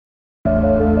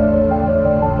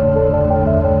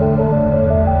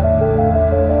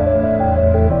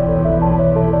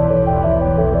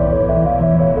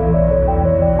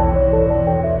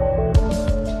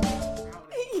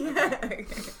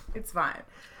It's fine.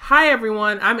 Hi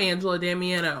everyone, I'm Angela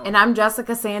Damiano. And I'm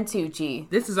Jessica Santucci.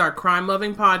 This is our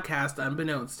crime-loving podcast,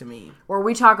 Unbeknownst to Me, where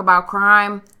we talk about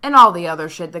crime and all the other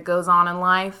shit that goes on in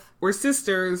life. We're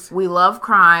sisters. We love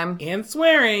crime. And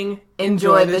swearing.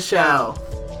 Enjoy the show.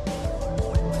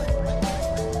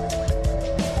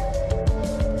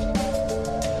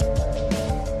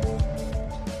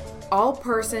 All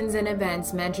persons and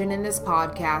events mentioned in this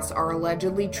podcast are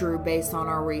allegedly true based on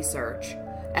our research.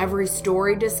 Every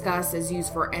story discussed is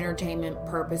used for entertainment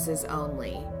purposes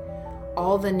only.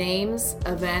 All the names,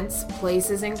 events,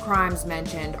 places, and crimes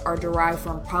mentioned are derived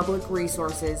from public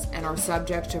resources and are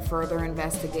subject to further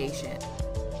investigation.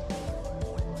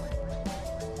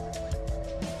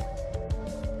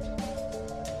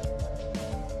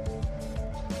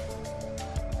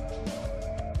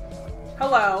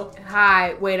 Hello.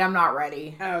 Hi. Wait, I'm not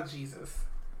ready. Oh, Jesus.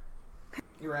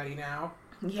 You ready now?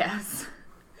 Yes.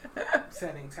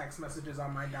 Sending text messages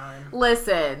on my dime.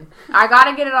 Listen, I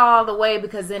gotta get it all out of the way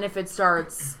because then if it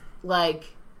starts,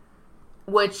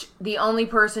 which the only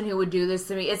person who would do this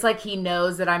to me, it's like he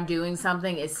knows that I'm doing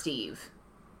something, is Steve.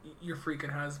 Your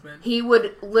freaking husband. He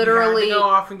would literally go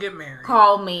off and get married.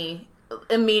 Call me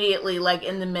immediately,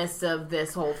 in the midst of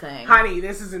this whole thing. Honey,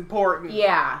 this is important.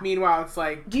 Yeah. Meanwhile, it's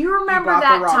like, do you remember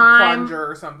that the time?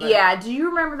 Plunger or something. Yeah. Do you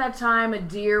remember that time a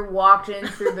deer walked in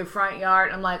through the front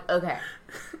yard? I'm like, okay.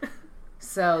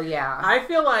 So, yeah. I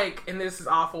feel like, and this is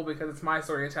awful because it's my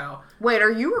story to tell. Wait,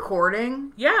 are you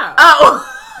recording? Yeah. Oh!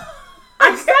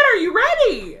 I said, are you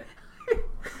ready?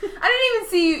 I didn't even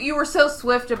see you. You were so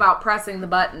swift about pressing the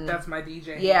button. That's my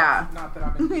DJ. Yeah. Not that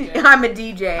I'm a DJ. I'm a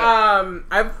DJ.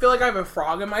 I feel like I have a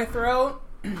frog in my throat.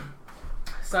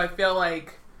 So I feel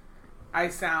like I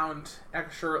sound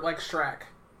extra like Shrek.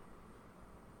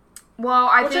 Well,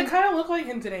 I think I kind of look like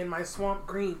him today in my swamp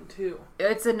green, too.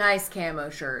 It's a nice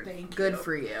camo shirt. Thank you. Good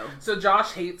for you. So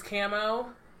Josh hates camo.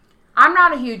 I'm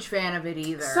not a huge fan of it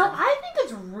either. So I think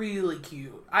it's really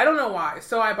cute. I don't know why.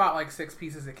 So I bought 6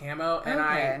 pieces of camo, and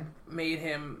I made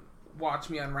him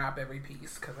watch me unwrap every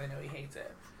piece because I know he hates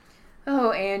it.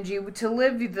 Oh, Angie,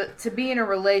 to be in a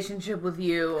relationship with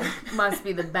you must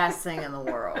be the best thing in the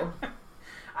world.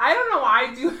 I don't know why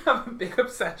I do have a big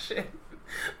obsession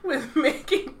with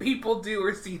making people do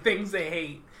or see things they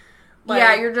hate.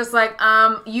 Yeah, you're just like,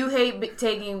 you hate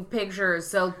taking pictures,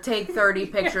 so take 30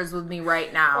 pictures with me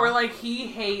right now. Or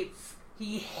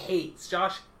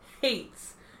Josh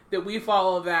hates that we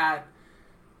follow that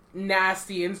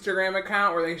nasty Instagram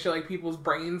account where they show people's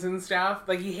brains and stuff.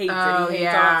 He hates it. He hates all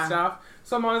that stuff.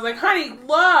 So I'm always like, honey,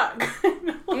 look.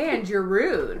 And you're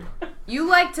rude. You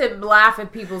like to laugh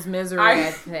at people's misery, I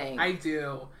think. I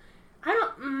do.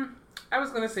 I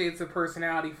was going to say it's a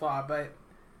personality flaw, but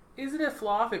is it a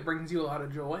flaw if it brings you a lot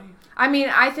of joy? I mean,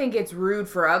 I think it's rude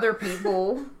for other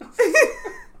people.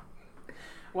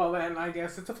 Well, then I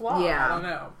guess it's a flaw. Yeah. I don't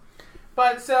know.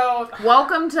 But so...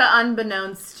 Welcome to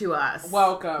Unbeknownst to Us.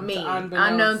 Welcome to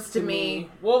Unbeknownst to me.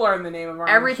 We'll learn the name of our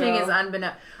Everything show. is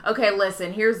unbeknownst. Okay,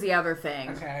 listen, here's the other thing.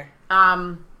 Okay.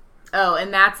 I'm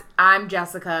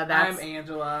Jessica. I'm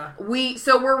Angela.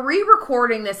 We're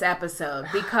re-recording this episode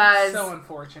because... So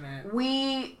unfortunate.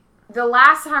 The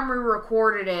last time we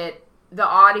recorded it, the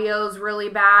audio's really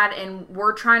bad, and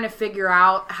we're trying to figure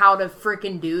out how to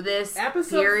freaking do this.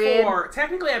 Episode 4,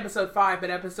 technically episode 5, but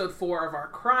episode 4 of our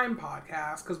crime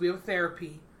podcast, because we have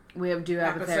therapy. We have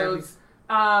episodes.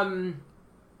 And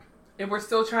we're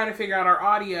still trying to figure out our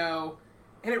audio,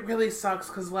 and it really sucks,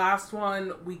 because last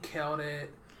one, we killed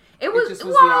it. It was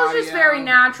just very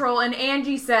natural, and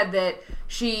Angie said that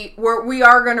we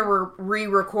are going to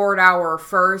re-record our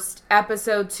first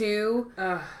episode too,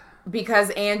 because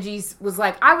Angie was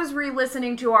like, I was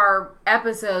re-listening to our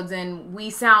episodes, and we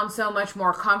sound so much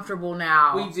more comfortable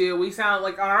now. We do. We sound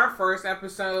like on our first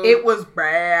episode. It was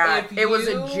bad. It was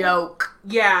a joke.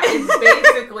 Yeah, it's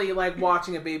basically like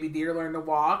watching a baby deer learn to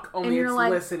walk, only it's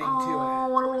listening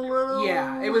to it.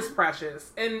 Yeah, it was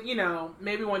precious. And,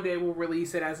 maybe one day we'll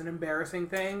release it as an embarrassing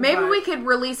thing. Maybe we could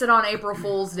release it on April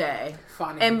Fool's Day.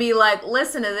 Funny. And be like,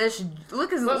 listen to this.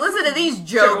 Listen to these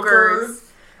jokers.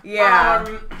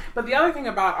 Yeah. But the other thing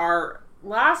about our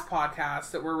last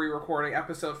podcast that we're re-recording,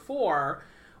 episode 4,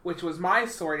 which was my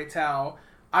story to tell,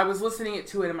 I was listening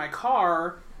to it in my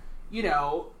car,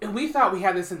 and we thought we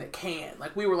had this in the can.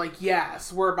 We were like,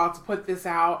 yes, we're about to put this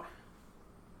out.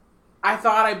 I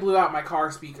thought I blew out my car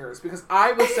speakers because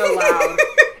I was so loud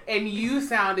and you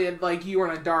sounded like you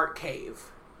were in a dark cave.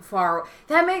 far.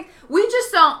 We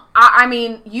just don't, I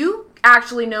mean, you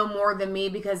actually know more than me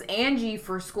because Angie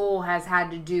for school has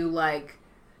had to do like,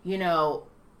 you know,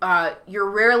 you're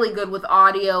rarely good with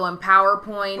audio and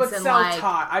PowerPoints. But and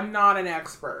self-taught. I'm not an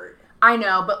expert. I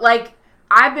know, but like,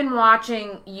 I've been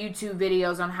watching YouTube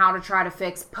videos on how to try to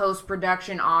fix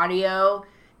post-production audio,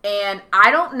 and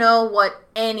I don't know what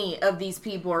any of these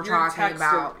people are talking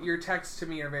about. Your texts to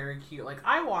me are very cute. Like,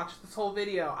 I watched this whole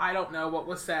video. I don't know what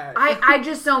was said. I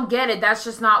just don't get it. That's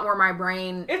just not where my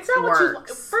brain It's not works. what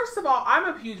you... First of all,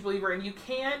 I'm a huge believer in you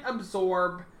can't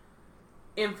absorb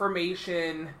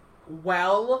information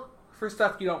well for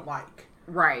stuff you don't like.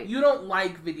 Right. You don't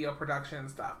like video production and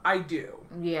stuff. I do.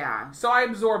 Yeah. So I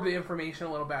absorb the information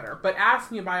a little better. But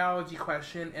ask me a biology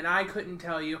question, and I couldn't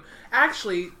tell you.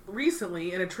 Actually,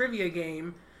 recently, in a trivia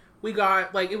game, we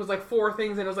got, like, it was like 4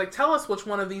 things, and it was like, tell us which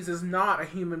one of these is not a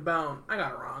human bone. I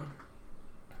got it wrong.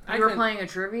 You were playing a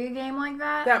trivia game like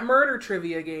that? That murder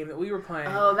trivia game that we were playing.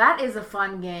 Oh, that is a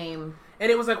fun game. And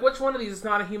it was like, which one of these is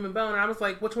not a human bone? And I was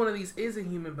like, which one of these is a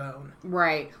human bone?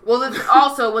 Right. Well,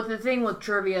 also, with the thing with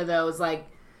trivia, though, is like,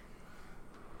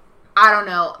 I don't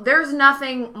know. There's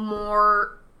nothing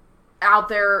more out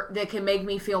there that can make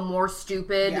me feel more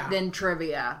stupid than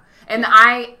trivia. And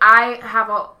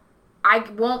I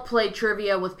won't play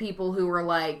trivia with people who are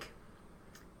like,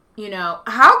 you know,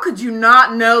 how could you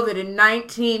not know that in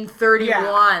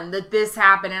 1931 that this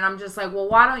happened? And I'm just like, well,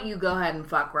 why don't you go ahead and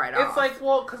fuck right off? It's like,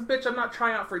 well, because, bitch, I'm not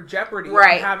trying out for Jeopardy.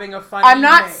 Right. I'm having a fun I'm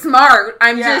not evening. smart.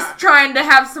 I'm just trying to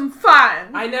have some fun.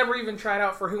 I never even tried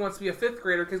out for Who Wants to Be a Fifth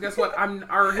Grader, because guess what? Who's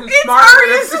it's smarter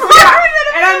already smarter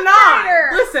than a and I'm not. grader.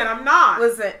 Listen, I'm not.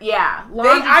 Listen, yeah.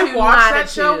 I watched that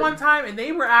show latitude. one time, and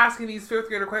they were asking these 5th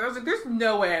grader questions. I was like, there's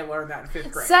no way I learned that in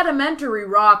 5th grade. Sedimentary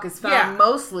rock is found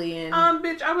mostly in...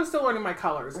 bitch, I was still learning my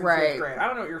colors in 5th grade. I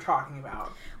don't know what you're talking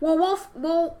about. Well,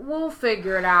 we'll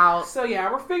figure it out. So,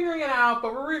 yeah, we're figuring it out,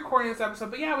 but we're recording this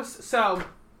episode. But, yeah, so,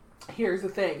 here's the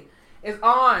thing.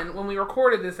 When we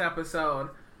recorded this episode,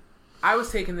 I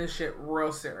was taking this shit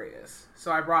real serious.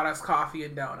 So I brought us coffee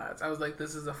and donuts. I was like,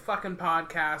 this is a fucking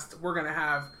podcast. We're going to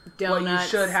have donuts. What you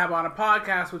should have on a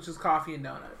podcast, which is coffee and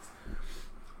donuts.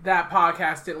 That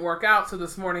podcast didn't work out, so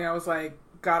this morning I was like,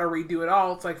 gotta redo it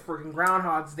all. It's like freaking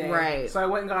Groundhog's Day. Right. So I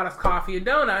went and got us coffee and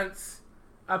donuts.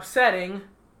 Upsetting.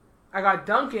 I got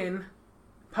Dunkin'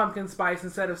 pumpkin spice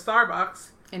instead of Starbucks.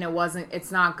 And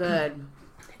it's not good.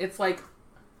 It's like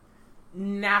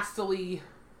nastily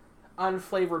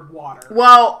unflavored water.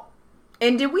 Well,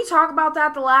 and did we talk about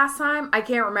that the last time? I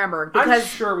can't remember. I'm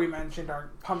sure we mentioned our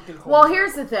pumpkin cold. Well,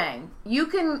 here's the thing. You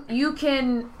can,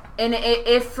 and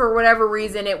if for whatever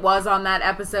reason it was on that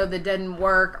episode that didn't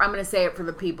work, I'm going to say it for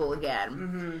the people again.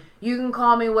 Mm-hmm. You can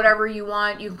call me whatever you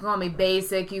want. You can call me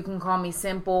basic. You can call me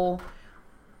simple.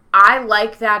 I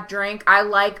like that drink. I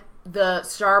like the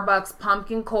Starbucks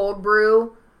pumpkin cold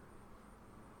brew.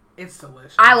 It's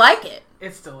delicious. I like it.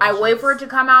 It's delicious. I wait for it to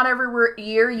come out every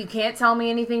year. You can't tell me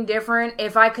anything different.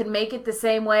 If I could make it the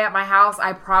same way at my house,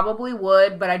 I probably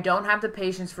would, but I don't have the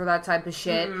patience for that type of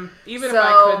shit. Mm-hmm. Even if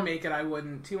I could make it, I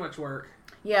wouldn't. Too much work.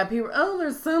 Yeah, people,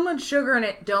 there's so much sugar in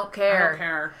it. Don't care. I don't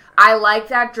care. I like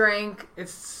that drink.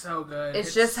 It's so good.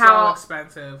 It's just so how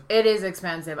expensive. It is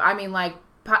expensive. I mean, like,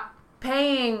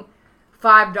 paying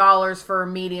 $5 for a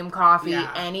medium coffee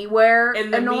anywhere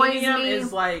and the annoys medium me.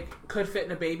 is like could fit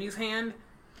in a baby's hand.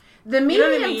 The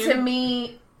medium to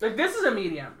me, like, this is a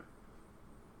medium.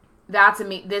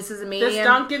 This is a medium. This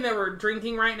Dunkin' that we're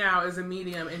drinking right now is a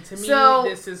medium, and to me,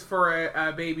 this is for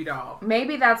a baby doll.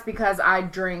 Maybe that's because I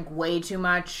drink way too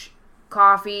much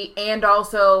coffee, and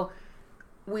also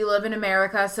we live in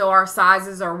America, so our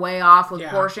sizes are way off with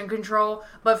portion control.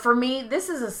 But for me, this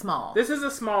is a small. This is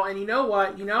a small, and you know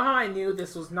what? You know how I knew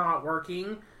this was not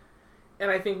working?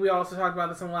 And I think we also talked about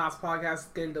this in the last podcast, it's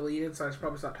getting deleted, so I should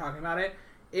probably stop talking about it.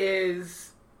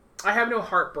 Is I have no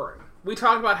heartburn. We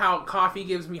talked about how coffee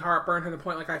gives me heartburn to the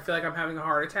point like I feel like I'm having a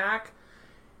heart attack.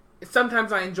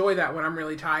 Sometimes I enjoy that when I'm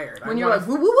really tired. When you're like,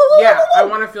 woo, woo, woo, woo, yeah, woo, woo. I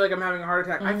want to feel like I'm having a heart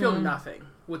attack. I feel nothing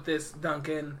with this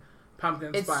Dunkin'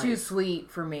 pumpkin spice. It's too sweet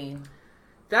for me.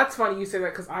 That's funny you say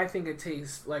that because I think it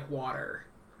tastes like water.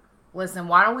 Listen,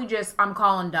 why don't we I'm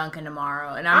calling Dunkin'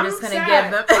 tomorrow, and I'm just gonna upset.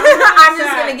 give them. I'm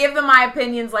just gonna give them my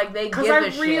opinions like they give a shit.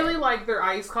 Because I really like their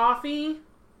iced coffee.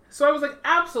 So I was like,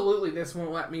 absolutely, this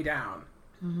won't let me down.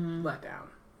 Mm-hmm. Let down.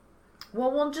 Well,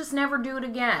 we'll just never do it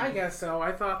again. I guess so.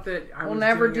 I thought that we'll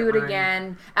never do it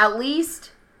again. At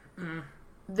least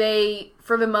they,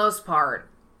 for the most part,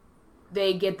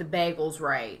 they get the bagels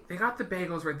right. They got the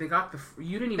bagels right. They got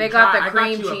you didn't even. They got the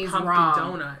cream cheese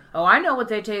wrong. Donut. Oh, I know what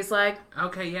they taste like.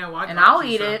 Okay, yeah. Well, I'll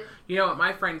eat it. You know what?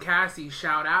 My friend Cassie,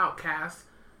 shout out Cass.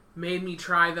 made me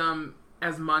try them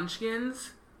as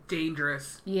munchkins.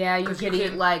 Dangerous. Yeah, you could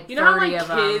eat like 30 how, like, of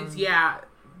kids, them. yeah,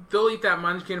 they'll eat that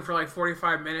munchkin for like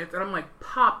 45 minutes, and I'm like,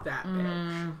 pop that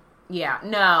bitch. Yeah,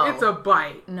 no. It's a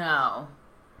bite. No.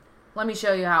 Let me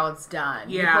show you how it's done.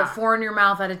 Yeah. You put 4 in your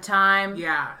mouth at a time.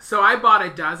 Yeah. So I bought a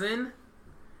dozen,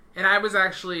 and I was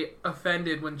actually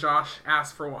offended when Josh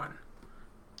asked for one.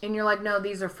 And you're like, no,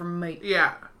 these are for me.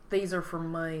 Yeah. These are for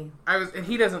me. And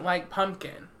he doesn't like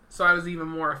pumpkin, so I was even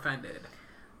more offended.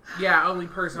 Yeah, only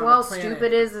person Well, on the planet.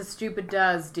 stupid is as stupid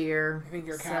does, dear. I think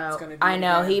your cat's gonna do I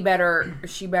know, it.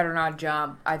 she better not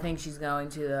jump. I think she's going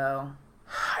to, though.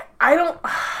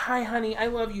 Hi, honey, I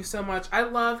love you so much. I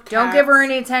love cats. Don't give her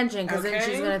any attention, because Okay? then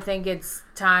she's going to think it's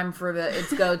time for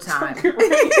it's go time. Don't give her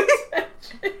any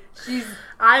attention.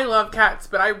 I love cats,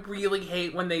 but I really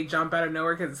hate when they jump out of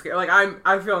nowhere because it's scary. Like,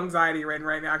 I feel anxiety ridden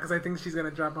right now because I think she's going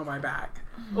to jump on my back.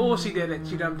 Oh, she didn't.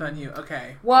 She jumped on you.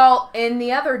 Okay. Well, in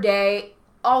the other day,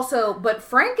 also, but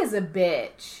Frank is a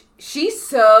bitch.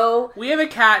 We have a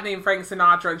cat named Frank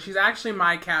Sinatra, and she's actually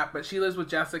my cat, but she lives with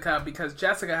Jessica because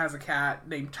Jessica has a cat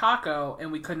named Taco,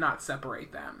 and we could not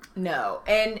separate them. No.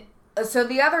 And so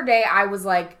the other day, I was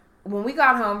like, when we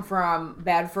got home from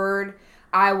Bedford,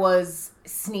 I was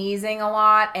sneezing a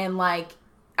lot, and like,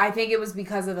 I think it was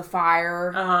because of the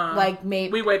fire. Like,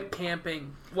 maybe we went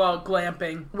camping. Well,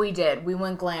 glamping. We did. We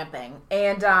went glamping.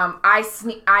 And I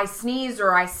sneezed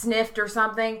or I sniffed or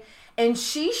something, and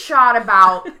she shot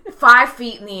about 5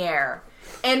 feet in the air.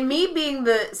 And me being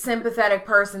the sympathetic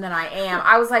person that I am,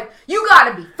 I was like, you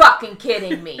gotta be fucking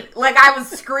kidding me. Like, I was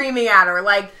screaming at her,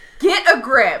 like, get a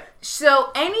grip.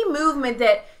 So any movement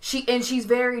that she's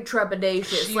very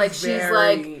trepidatious. She's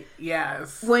like,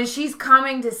 yes. When she's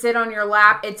coming to sit on your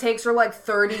lap, it takes her like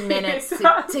 30 minutes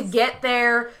to get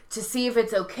there, to see if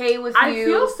it's okay with you. I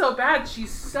feel so bad.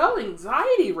 She's so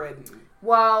anxiety ridden.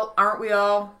 Well, aren't we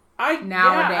all? Nowadays.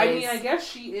 Yeah, I mean, I guess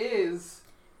she is.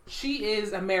 She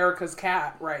is America's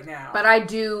cat right now. But I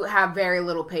do have very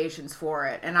little patience for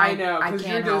it, and I know I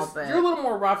can't help it. You're a little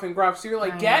more rough and gruff, so you're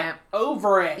like, get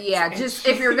over it. Yeah, just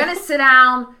if you're gonna sit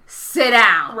down, sit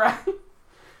down. Right.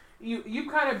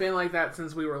 You've kind of been like that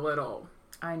since we were little.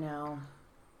 I know.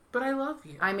 But I love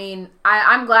you. I mean,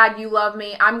 I'm glad you love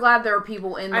me. I'm glad there are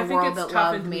people in the world that love me. I think it's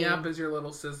toughened me up as your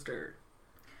little sister.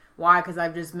 Why? Because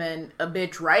I've just been a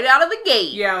bitch right out of the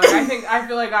gate. Yeah, like, I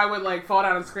feel like I would like fall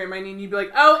down and scream my name, and you'd be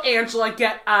like, "Oh, Angela,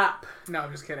 get up!" No,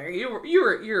 I'm just kidding.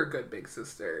 You're a good big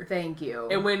sister. Thank you.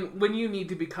 And when you need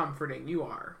to be comforting, you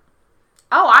are.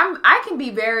 Oh, I can be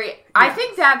very. Yes. I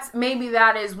think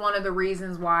that is one of the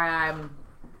reasons why I'm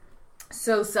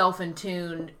so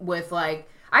self-in-tuned with, like,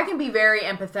 I can be very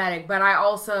empathetic, but I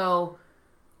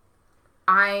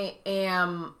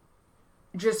am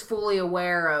just fully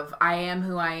aware of I am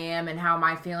who I am and how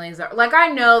my feelings are. Like, I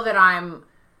know that I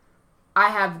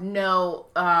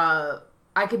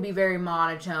could be very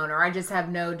monotone, or I just have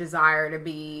no desire to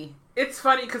be. It's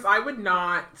funny because I would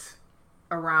not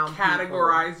around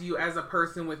categorize people. You as a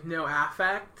person with no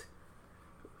affect,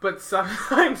 but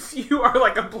sometimes you are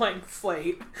like a blank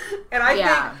slate. And I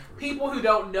think people who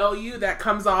don't know you, that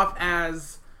comes off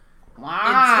as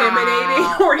intimidating,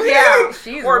 or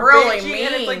she's or really bitchy, mean.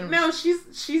 and it's like, no,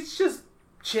 she's just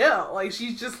chill. Like,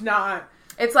 she's just not.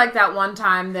 It's like that one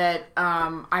time that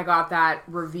I got that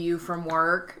review from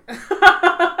work,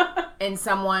 and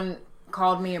someone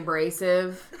called me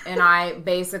abrasive, and I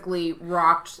basically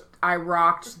rocked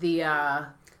the.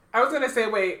 I was gonna say,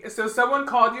 wait. So someone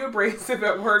called you abrasive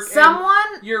at work.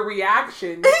 And your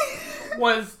reaction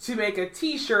was to make a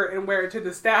T-shirt and wear it to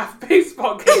the staff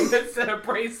baseball game that said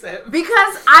abrasive.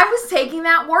 Because I was taking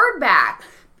that word back.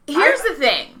 Here's the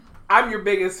thing. I'm your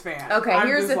biggest fan. Okay,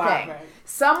 here's the thing.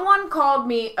 Someone called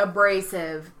me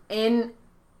abrasive in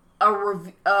a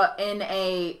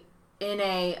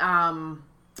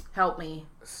help me.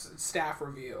 Staff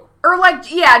review. Or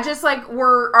just like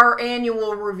we're our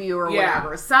annual review or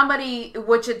whatever. Somebody,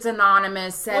 which it's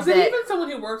anonymous, said was it even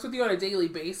someone who works with you on a daily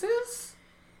basis?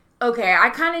 Okay, I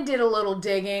kind of did a little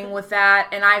digging with that,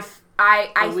 and I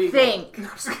think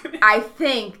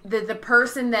that the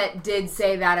person that did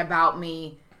say that about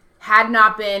me had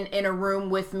not been in a room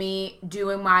with me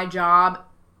doing my job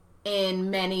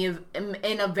in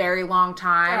a very long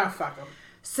time. Ah, fuck them.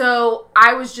 So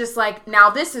I was just like,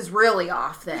 now this is really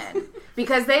off then.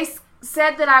 Because they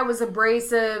said that I was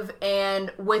abrasive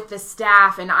and with the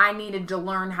staff, and I needed to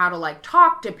learn how to like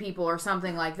talk to people or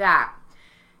something like that.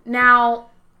 Now,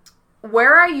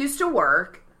 where I used to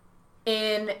work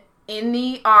in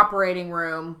the operating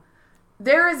room,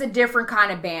 there is a different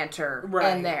kind of banter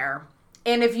in there.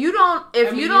 And if you don't,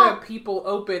 you have people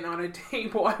open on a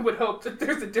table, I would hope that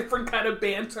there's a different kind of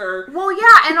banter. Well,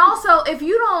 yeah, and also if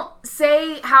you don't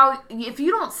say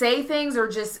things or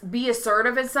just be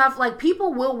assertive and stuff, like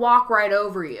people will walk right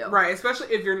over you. Right, especially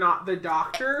if you're not the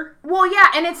doctor. Well, yeah,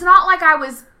 and it's not like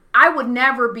I would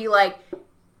never be like,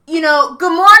 you know,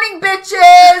 good morning,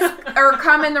 bitches, or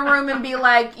come in the room and be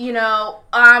like, you know,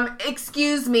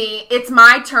 excuse me, it's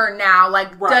my turn now,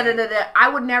 like, right. da-da-da-da. I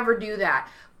would never do that.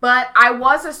 But I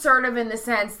was assertive in the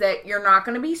sense that you're not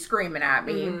going to be screaming at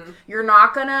me. Mm-hmm. You're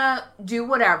not going to do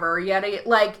whatever. You gotta,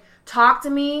 like, talk to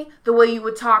me the way you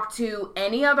would talk to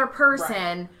any other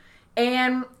person. Right.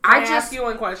 And I just ask you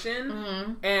one question,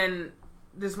 mm-hmm. and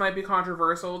this might be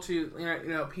controversial to you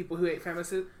know people who hate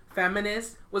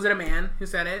feminists. Was it a man who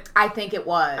said it? I think it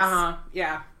was.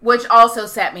 Yeah. Which also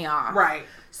set me off. Right.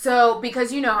 So,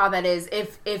 because you know how that is.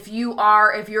 If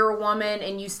you're a woman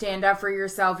and you stand up for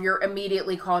yourself, you're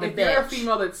immediately called a bitch. If you're a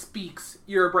female that speaks,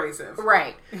 you're abrasive.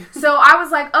 Right. So I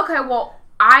was like, okay, well,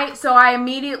 I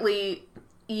immediately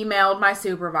emailed my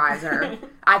supervisor.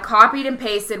 I copied and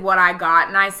pasted what I got,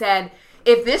 and I said,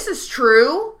 if this is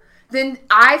true, then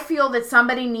I feel that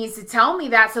somebody needs to tell me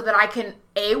that so that I can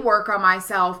A, work on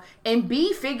myself, and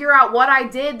B, figure out what I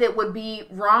did that would be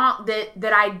wrong,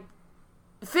 that I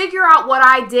figure out what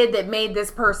I did that made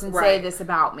this person say this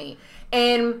about me.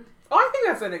 And I think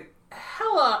that's a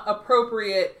hella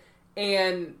appropriate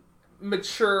and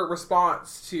mature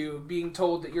response to being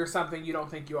told that you're something you don't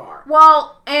think you are.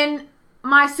 Well, and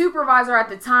my supervisor at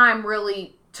the time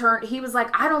really he was like,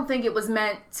 I don't think it was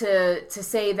meant to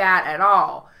say that at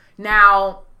all.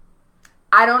 Now,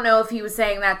 I don't know if he was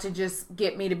saying that to just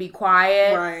get me to be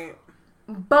quiet. Right.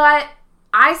 But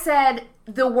I said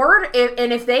the word,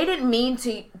 and if they didn't mean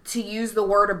to use the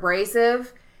word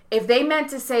abrasive, if they meant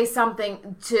to say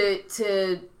something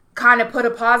to kind of put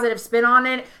a positive spin on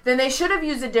it, then they should have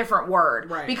used a different word.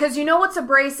 Right. Because you know what's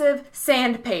abrasive?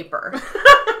 Sandpaper.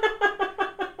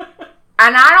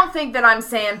 And I don't think that I'm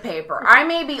sandpaper. I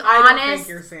may be honest. I don't think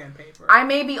you're sandpaper. I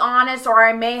may be honest, or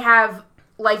I may have,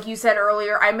 like you said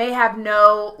earlier, I may have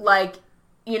no, like,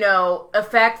 you know,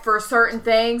 effect for certain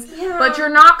things, but you're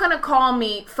not going to call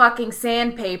me fucking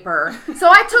sandpaper. So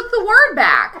I took the word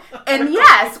back. And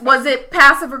yes, was it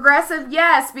passive aggressive?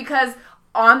 Yes, because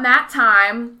on that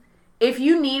time, if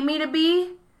you need me to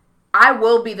be, I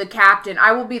will be the captain.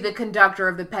 I will be the conductor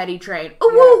of the petty train. Ooh,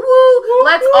 woo, woo.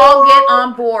 Let's all get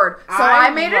on board. So I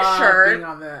made a shirt. Being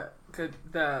on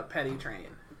the petty train.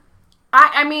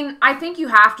 I mean, I think you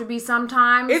have to be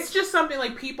sometimes. It's just something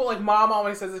like people, like mom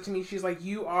always says it to me. She's like,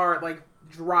 you are like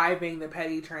driving the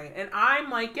petty train. And I'm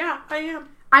like, yeah, I am.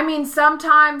 I mean,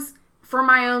 sometimes for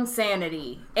my own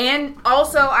sanity. And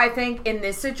also, I think in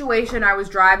this situation, I was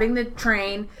driving the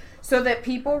train so that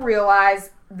people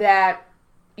realize that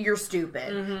you're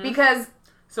stupid. Mm-hmm. Because...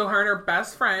 So her and her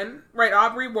best friend, right?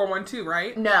 Aubrey wore one too,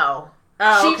 right? No.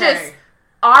 Oh, okay.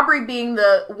 Aubrey being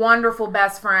the wonderful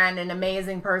best friend and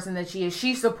amazing person that she is,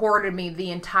 she supported me the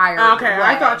entire way.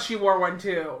 I thought she wore one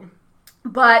too.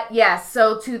 But yes,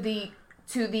 so to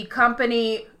the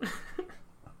company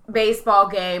baseball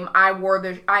game,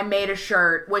 I made a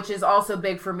shirt, which is also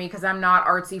big for me because I'm not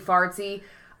artsy fartsy.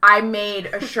 I made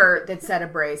a shirt that said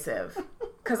abrasive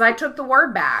because I took the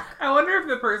word back. I wonder if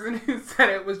the person who said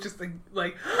it was just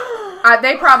like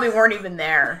they probably weren't even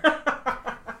there.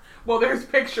 Well, there's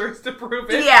pictures to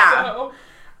prove it. Yeah.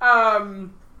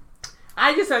 So,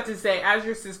 I just have to say, as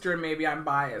your sister, and maybe I'm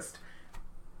biased,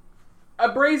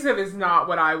 abrasive is not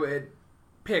what I would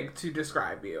pick to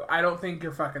describe you. I don't think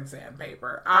you're fucking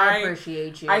sandpaper. I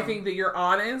appreciate you. I think that you're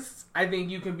honest. I think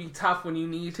you can be tough when you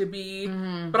need to be.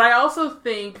 Mm-hmm. But I also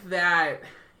think that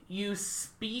you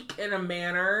speak in a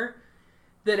manner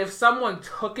that if someone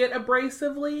took it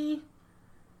abrasively...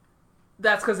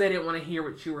 That's because they didn't want to hear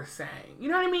what you were saying. You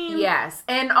know what I mean? Yes.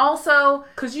 And also...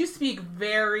 Because you speak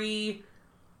very...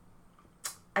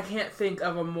 I can't think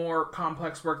of a more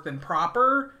complex word than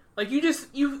proper. Like, you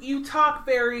just... You talk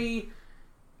very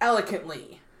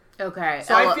eloquently. Okay.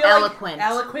 So I feel eloquent. Like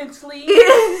eloquently.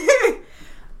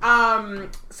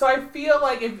 So I feel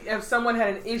like if someone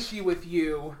had an issue with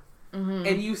you, mm-hmm.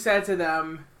 and you said to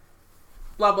them...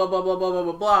 blah, blah, blah, blah, blah, blah,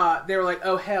 blah, blah, they were like,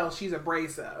 oh, hell, she's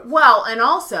abrasive. Well, and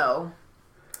also...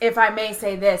 If I may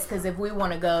say this, because if we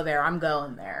want to go there, I'm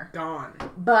going there. Gone.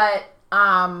 But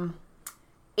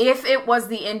if it was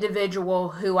the individual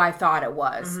who I thought it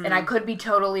was, mm-hmm. and I could be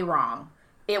totally wrong,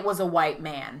 it was a white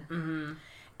man. Mm-hmm.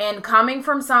 And coming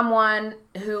from someone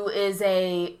who is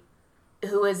a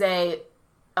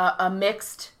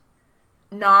mixed,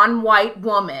 non-white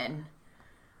woman,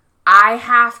 I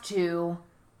have to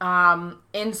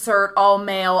insert all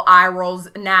male eye rolls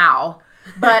now.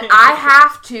 but I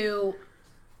have to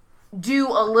do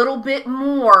a little bit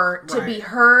more to be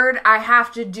heard. I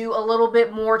have to do a little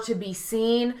bit more to be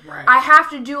seen. Right. I have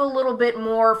to do a little bit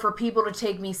more for people to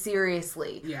take me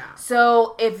seriously. Yeah.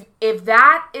 So if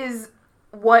that is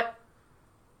what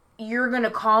you're going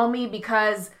to call me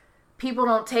because people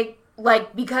don't take,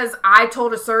 like, because I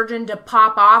told a surgeon to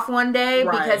pop off one day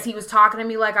because he was talking to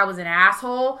me like I was an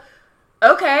asshole,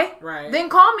 okay. Right. Then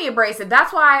call me abrasive.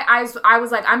 That's why I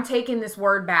was like, I'm taking this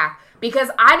word back. Because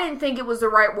I didn't think it was the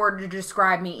right word to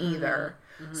describe me either.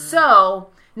 Mm-hmm.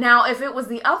 So, now if it was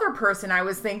the other person I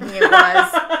was thinking it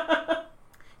was,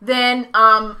 then,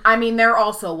 I mean, they're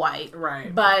also white.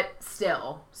 Right. But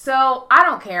still. So, I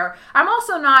don't care. I'm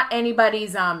also not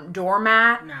anybody's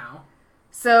doormat. No.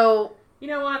 So... You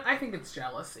know what? I think it's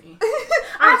jealousy.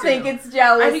 I think it's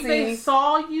jealousy. I think they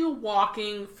saw you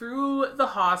walking through the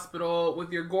hospital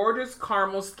with your gorgeous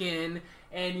caramel skin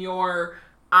and your...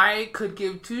 I could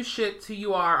give two shits who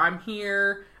you are. I'm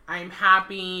here. I'm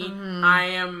happy. Mm-hmm. I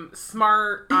am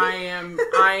smart. I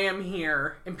am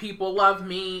here. And people love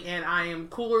me. And I am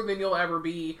cooler than you'll ever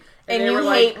be. And you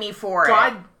hate me for it.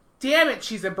 God damn it,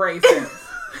 she's abrasive.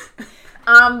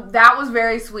 That was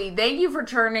very sweet. Thank you for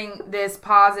turning this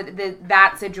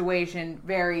that situation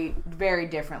very, very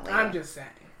differently. I'm just saying.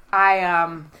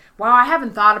 Wow, I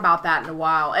haven't thought about that in a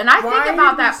while. And I think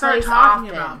about that place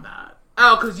often. About that?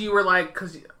 Oh, because you were like,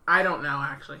 I don't know,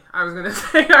 actually. I was going to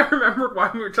say I remembered why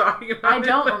we were talking about it. I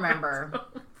don't remember.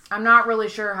 I'm not really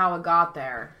sure how it got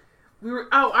there.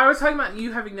 I was talking about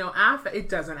you having no affect. It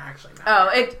doesn't actually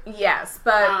matter. Yes,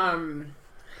 but...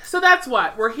 So that's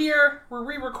what. We're here. We're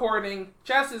re-recording.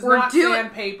 Jess is not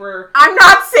sandpaper. I'm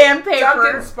not sandpaper.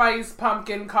 Dunkin' Spice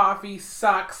pumpkin coffee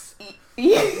sucks.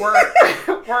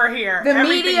 We're here. The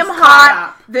medium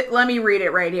hot. Let me read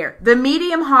it right here. The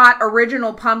medium hot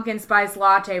original pumpkin spice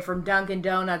latte from Dunkin'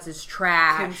 Donuts is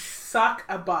trash. Can suck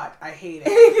a butt. I hate it.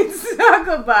 It can suck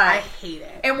a butt. I hate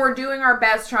it. And we're doing our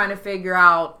best trying to figure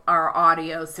out our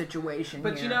audio situation.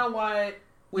 But here. You know what?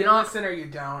 You listen or you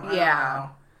don't. I don't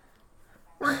know.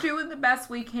 We're doing the best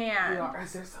we can.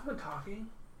 Is there someone talking?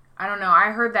 I don't know.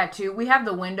 I heard that too. We have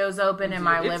the windows open in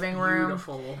my living room.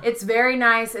 Beautiful. It's very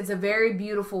nice. It's a very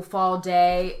beautiful fall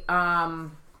day.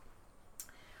 I'm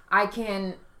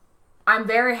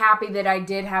very happy that I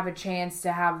did have a chance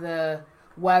to have the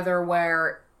weather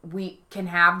where we can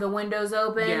have the windows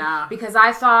open. Yeah. Because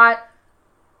I thought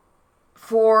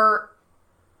for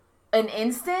an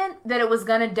instant that it was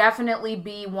going to definitely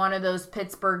be one of those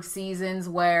Pittsburgh seasons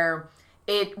where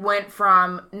it went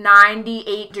from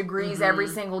 98 degrees every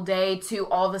single day to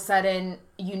all of a sudden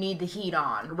you need the heat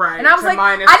on. Right. And I was like,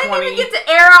 I didn't even get to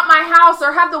air out my house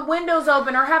or have the windows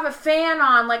open or have a fan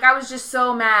on. Like, I was just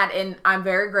so mad. And I'm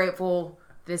very grateful.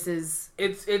 This is...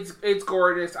 It's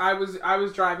gorgeous. I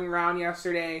was driving around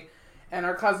yesterday and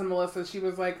our cousin Melissa, she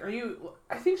was like,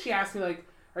 I think she asked me like,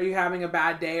 are you having a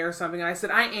bad day or something? And I said,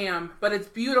 I am, but it's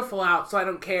beautiful out, so I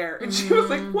don't care. And she was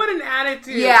like, what an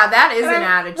attitude. Yeah, that is an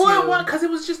attitude. Well, because it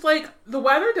was just like, the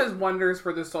weather does wonders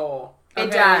for the soul. Okay?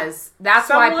 It does. That's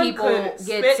why people could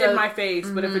spit in my face,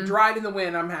 but if it dried in the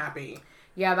wind, I'm happy.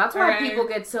 Yeah, that's why people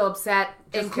get so upset,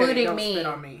 just including don't me. Spit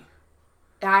on me.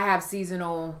 I have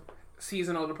seasonal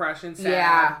depression. Sad.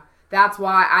 Yeah, that's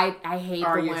why I hate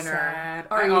the winter. Sad?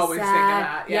 I always think of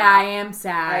that. Yeah, I am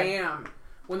sad. I am.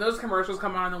 When those commercials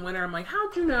come on in the winter, I'm like,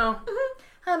 how'd you know?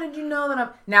 How did you know that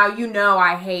I'm... Now you know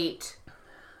I hate...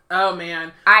 Oh,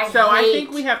 man. I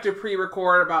think we have to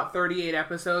pre-record about 38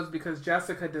 episodes because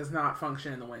Jessica does not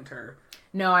function in the winter.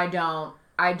 No, I don't.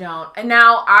 And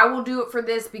now I will do it for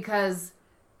this because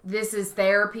this is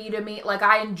therapy to me. Like,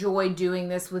 I enjoy doing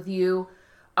this with you.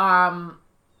 I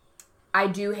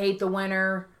do hate the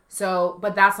winter. So,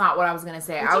 but that's not what I was going to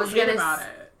say. What do you hate about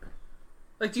it?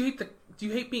 Like, do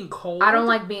you hate being cold? I don't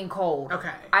like being cold. Okay.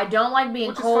 I don't like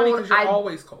being cold. Which is funny because you're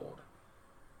always cold.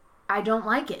 I don't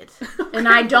like it. And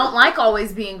I don't like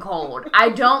always being cold. I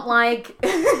don't like...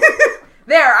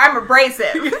 There, I'm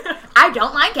abrasive. I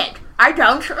don't like it. I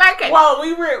don't like it. Well,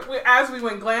 as we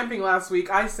went glamping last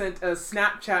week, I sent a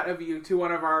Snapchat of you to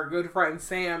one of our good friends,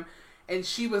 Sam, and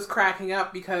she was cracking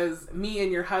up because me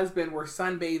and your husband were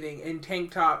sunbathing in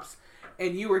tank tops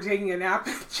and you were taking a nap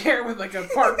in a chair with like a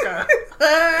parka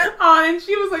on, and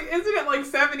she was like, isn't it like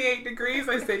 78 degrees?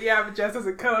 I said, yeah, but Jess has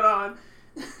a coat on.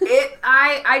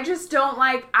 I just don't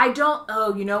like,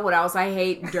 oh, you know what else I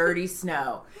hate? Dirty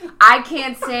snow. I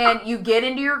can't stand, you get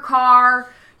into your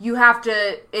car, you have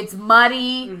to, it's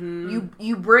muddy,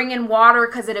 you bring in water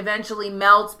because it eventually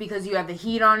melts because you have the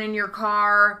heat on in your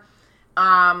car.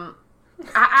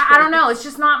 I don't know. It's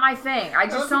just not my thing. I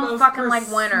just don't fucking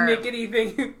like winter. Snickety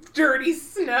thing, dirty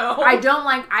snow.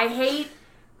 I hate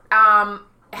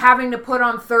having to put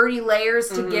on 30 layers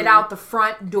to get out the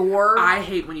front door. I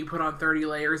hate when you put on 30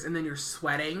 layers and then you're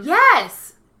sweating.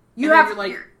 Yes. You're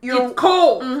it's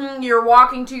cold. Mm-hmm, you're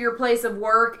walking to your place of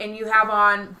work and you have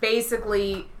on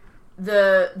basically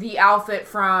the outfit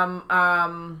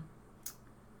from,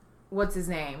 what's his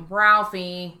name?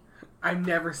 Ralphie. I've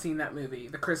never seen that movie.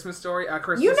 The Christmas Story.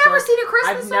 You've never seen A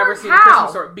Christmas Story? I've never seen A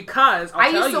Christmas Story because I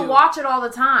used to watch it all the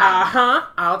time.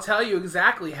 I'll tell you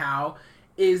exactly how.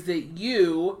 Is that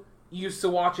you used to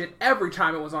watch it every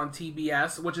time it was on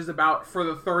TBS, which is about for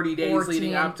the 30 days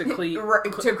leading up to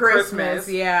Christmas.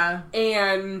 Yeah.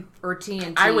 Or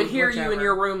TNT. I would hear you in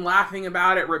your room laughing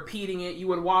about it, repeating it. You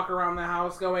would walk around the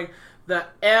house going, the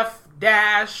F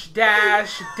dash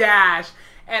dash dash.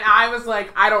 And I was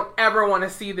like, I don't ever want to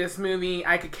see this movie.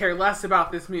 I could care less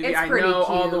about this movie. I know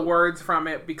all the words from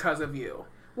it because of you.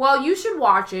 Well, you should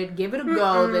watch it. Give it a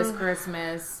go this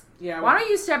Christmas. Yeah. Why don't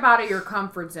you step out of your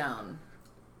comfort zone?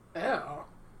 Oh.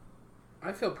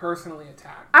 I feel personally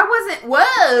attacked. I wasn't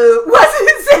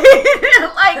saying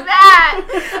it like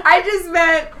that. I just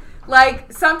meant,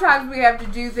 like, sometimes we have to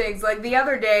do things. Like, the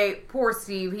other day, poor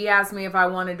Steve, he asked me if I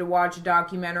wanted to watch a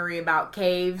documentary about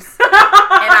caves. And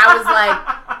I was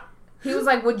like, he was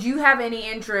like, would you have any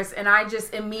interest? And I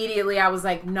just immediately, I was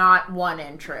like, not one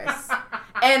interest.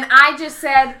 And I just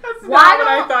said, that's not what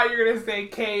I thought you were going to say,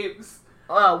 caves.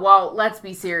 Oh, well, let's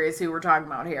be serious who we're talking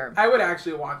about here. I would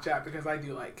actually watch that because I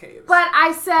do like caves. But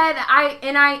I said,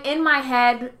 in my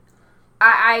head,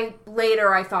 I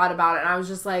later I thought about it and I was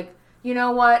just like, you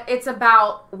know what? It's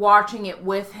about watching it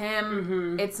with him.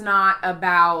 Mm-hmm. It's not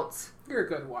about... You're a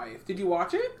good wife. Did you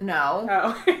watch it? No.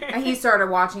 Oh. He started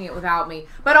watching it without me.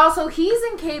 But also, he's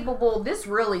incapable. This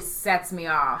really sets me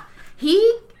off.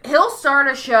 He'll start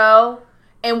a show...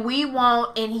 And he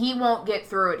won't get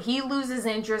through it. He loses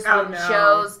interest in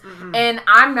shows. Mm-hmm. And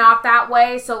I'm not that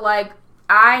way. So, like,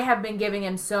 I have been giving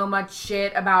him so much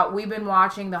shit about, we've been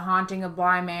watching The Haunting of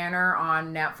Bly Manor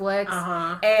on Netflix.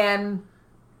 Uh-huh. And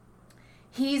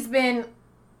he's been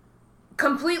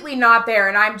completely not there.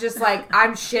 And I'm just like,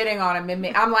 I'm shitting on him.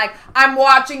 I'm like, I'm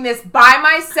watching this by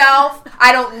myself.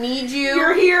 I don't need you.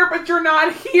 You're here, but you're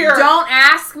not here. Don't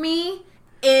ask me.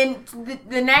 In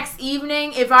the next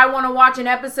evening, if I want to watch an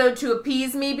episode to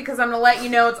appease me, because I'm going to let you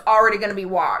know it's already going to be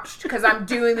watched, because I'm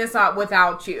doing this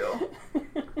without you.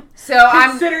 So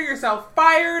Consider yourself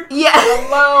fired,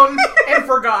 alone, and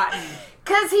forgotten.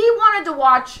 Because he wanted to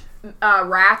watch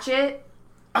Ratchet.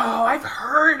 Oh, I've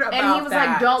heard about that. And he was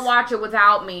like, don't watch it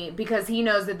without me, because he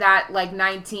knows that like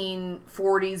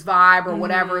 1940s vibe or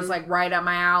whatever is like right up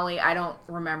my alley. I don't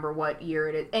remember what year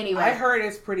it is. Anyway. I heard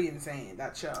it's pretty insane,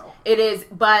 that show. It is,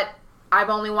 but I've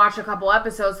only watched a couple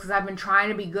episodes because I've been trying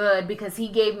to be good, because he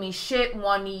gave me shit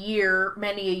many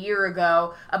a year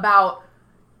ago about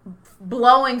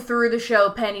blowing through the show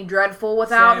Penny Dreadful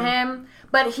without him.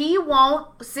 But he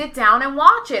won't sit down and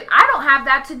watch it. I don't have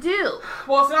that to do.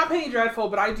 Well, it's not Penny Dreadful,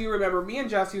 but I do remember me and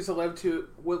Jess used to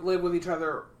live with each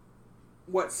other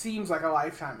what seems like a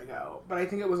lifetime ago. But I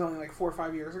think it was only like 4 or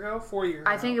 5 years ago. 4 years ago.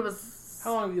 I think it was...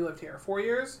 How long have you lived here? 4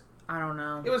 years? I don't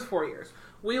know. It was 4 years.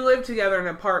 We lived together in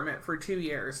an apartment for 2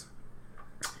 years.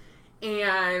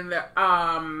 And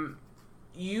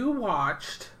you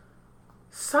watched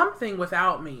something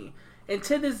without me. And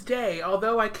to this day,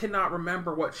 although I cannot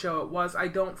remember what show it was, I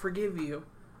don't forgive you.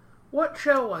 What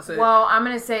show was it? Well, I'm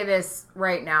going to say this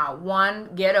right now.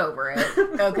 1, get over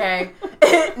it. Okay?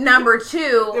 Number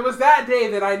 2... It was that day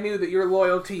that I knew that your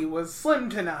loyalty was slim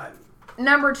to none.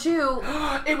 Number 2...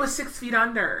 It was 6 Feet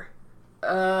Under.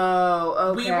 Oh,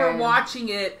 okay. We were watching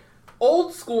it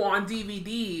old school on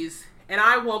DVDs, and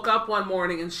I woke up one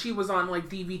morning and she was on like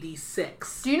DVD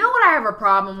 6. Do you know what I have a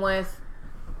problem with?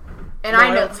 And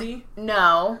Loyalty? I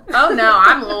know. No. Oh, no.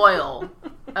 I'm loyal.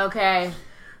 Okay.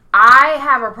 I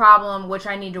have a problem, which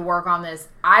I need to work on this.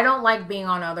 I don't like being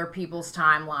on other people's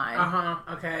timeline. Uh-huh.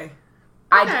 Okay.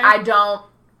 I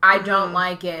don't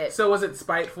like it. So was it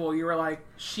spiteful? You were like,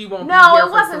 she won't be here for 3 hours? No,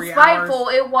 it wasn't spiteful.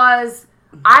 It was,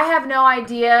 I have no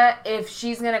idea if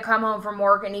she's going to come home from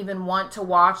work and even want to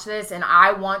watch this, and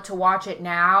I want to watch it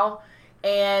now.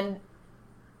 And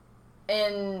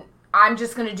I'm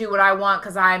just going to do what I want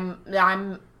because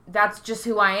that's just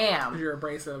who I am. You're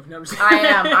abrasive. No, I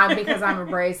am. Because I'm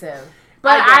abrasive.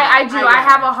 But I do. I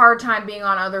have a hard time being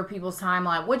on other people's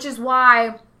timeline, which is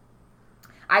why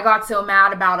I got so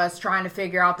mad about us trying to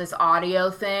figure out this audio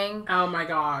thing. Oh my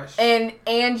gosh. And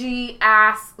Angie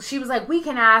asked, she was like, we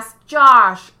can ask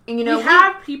Josh. And we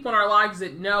have people in our lives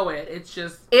that know it. It's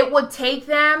just... It would take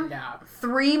them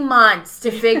 3 months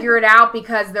to figure it out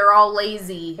because they're all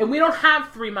lazy. And we don't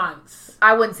have 3 months.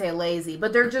 I wouldn't say lazy,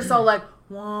 but they're just all like,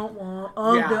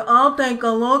 I'll take a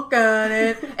look at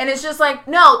it. And it's just like,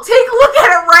 no, take a look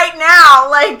at it right now.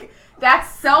 Like,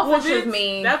 that's selfish of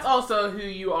me. That's also who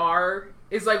you are.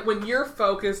 Is like when you're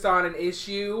focused on an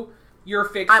issue, you're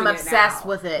fixing it now. I'm obsessed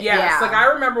with it. Yes. Yeah. Like, I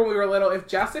remember when we were little, if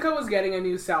Jessica was getting a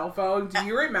new cell phone, do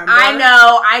you remember? I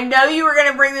know you were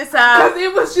going to bring this up. Because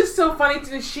it was just so funny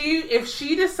to me. If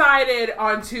she decided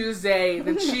on Tuesday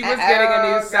that she was getting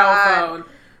a new cell phone,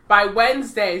 by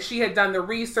Wednesday, she had done the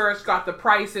research, got the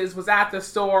prices, was at the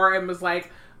store, and was like,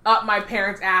 up my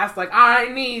parents' ass, like, I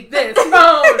need this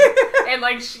phone. And,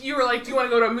 like, you were like, do you want to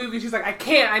go to a movie? She's like, I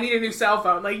can't. I need a new cell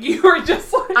phone. Like, you were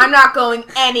just like... I'm not going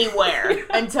anywhere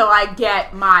until I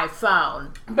get my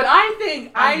phone. But I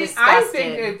think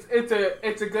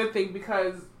it's a good thing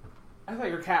because... I thought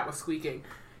your cat was squeaking.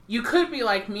 You could be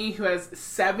like me who has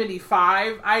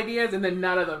 75 ideas and then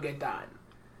none of them get done.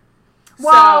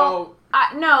 Well...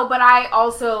 no, but I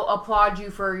also applaud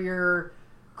you for your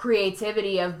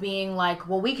creativity of being like,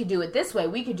 well, we could do it this way,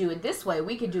 we could do it this way,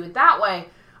 we could do it that way.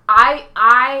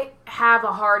 I have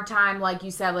a hard time, like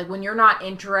you said, like when you're not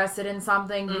interested in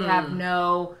something, you have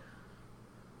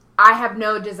I have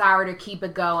no desire to keep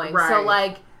it going. Right. So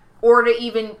like, or to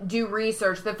even do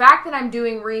research. The fact that I'm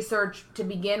doing research to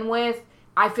begin with,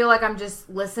 I feel like I'm just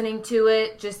listening to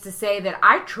it just to say that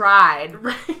I tried.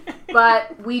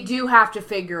 But we do have to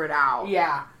figure it out.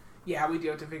 Yeah. Yeah, we do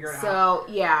have to figure it out. So,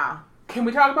 yeah. Can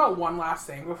we talk about one last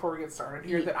thing before we get started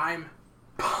here that I'm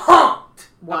pumped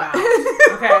about?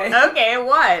 Okay? Okay,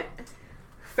 what?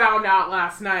 Found out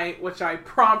last night, which I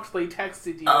promptly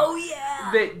texted you. Oh,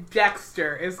 yeah. That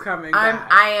Dexter is coming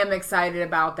back. I am excited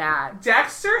about that.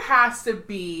 Dexter has to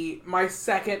be my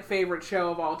second favorite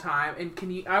show of all time. And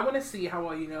I want to see how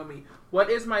well you know me. What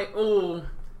is my... Oh,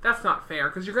 that's not fair,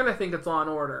 because you're going to think it's Law &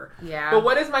 Order. Yeah. But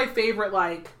what is my favorite,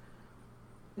 like,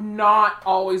 not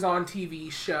always on TV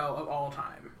show of all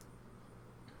time?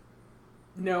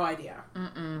 No idea.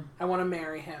 I want to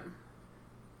marry him.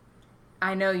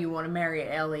 I know you want to marry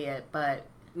Elliot, but...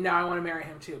 No, I want to marry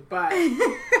him too, but...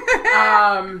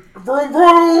 vroom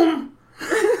vroom!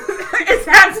 Is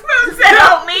that supposed to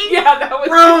help me? Yeah, that was...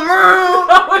 Vroom vroom!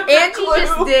 Angie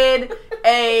just did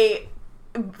a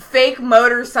fake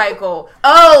motorcycle.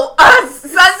 Oh,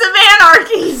 Sons of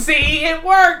Anarchy! See, it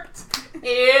worked!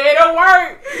 It'll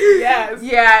work! Yes.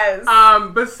 Yes.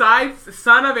 Besides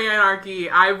Son of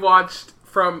Anarchy, I watched...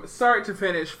 from start to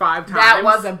finish 5 times. That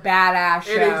was a badass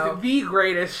show. It is the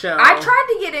greatest show. I tried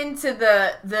to get into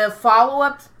the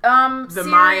follow-up the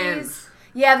series. Mayans.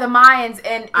 Yeah, the Mayans.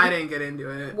 And I didn't get into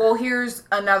it. Well, here's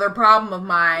another problem of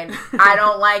mine. I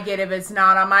don't like it if it's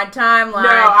not on my timeline.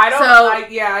 No, I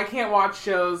don't. I can't watch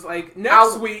shows like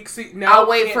next week. I'll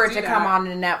wait for it to come on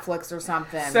to Netflix or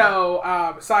something.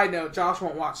 So, side note, Josh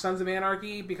won't watch Sons of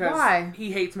Anarchy because Why?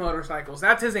 He hates motorcycles.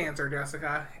 That's his answer,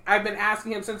 Jessica. I've been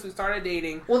asking him since we started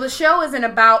dating. Well, the show isn't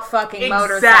about fucking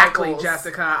motorcycles. Exactly,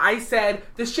 Jessica. I said,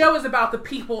 the show is about the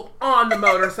people on the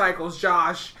motorcycles,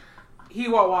 Josh. He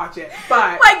won't watch it,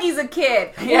 but... Like he's a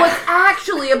kid. Yeah. Well, it's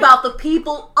actually about the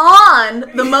people on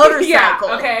the motorcycle.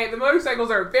 Yeah, okay. The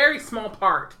motorcycles are a very small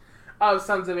part of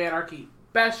Sons of Anarchy.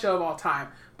 Best show of all time.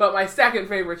 But my second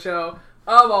favorite show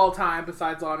of all time,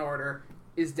 besides Law & Order,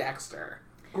 is Dexter.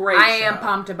 Great show. I am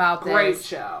pumped about this. Great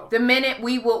show. The minute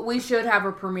we should have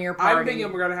a premiere party. I'm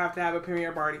thinking we're going to have a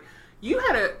premiere party. Didn't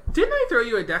I throw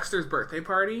you a Dexter's birthday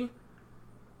party?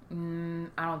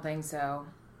 I don't think so.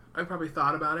 I probably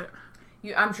thought about it.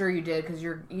 I'm sure you did, because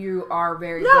you are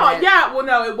very good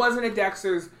No, it wasn't a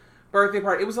Dexter's birthday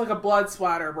party. It was like a blood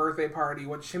splatter birthday party,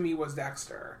 which to me was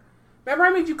Dexter. Remember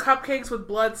I made you cupcakes with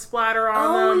blood splatter on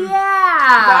them? Oh, yeah!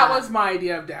 That was my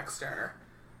idea of Dexter.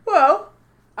 Well,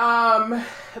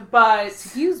 but...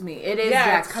 Excuse me, it is Dexter.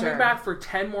 Yeah, it's coming back for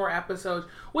 10 more episodes,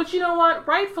 which, you know what?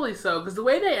 Rightfully so, because the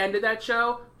way they ended that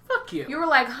show, fuck you. You were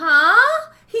like, huh?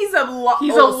 He's a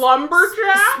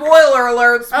lumberjack? Spoiler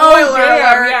alert.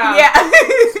 Yeah.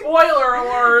 Spoiler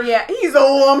alert. Yeah, he's a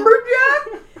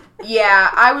lumberjack?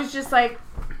 Yeah, I was just like...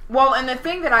 Well, and the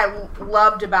thing that I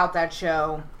loved about that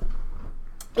show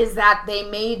is that they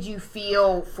made you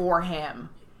feel for him.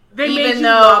 They made you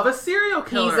love a serial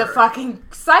killer. He's a fucking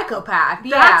psychopath.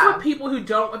 That's what people who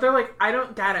don't... They're like, I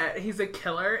don't get it. He's a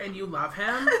killer and you love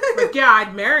him? Like, yeah,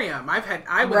 I'd marry him.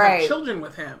 I would have children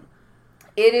with him.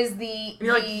 It is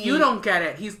you're like, you don't get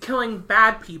it. He's killing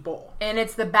bad people. And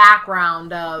it's the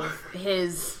background of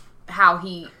how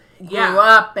he grew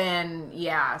up and,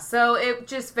 so it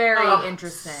just very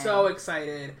interesting. So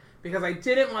excited. Because I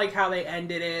didn't like how they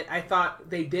ended it. I thought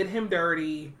they did him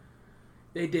dirty.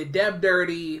 They did Deb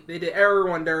dirty. They did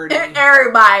everyone dirty.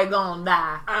 Everybody gonna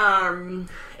die.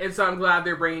 And so I'm glad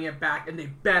they're bringing it back, and they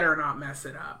better not mess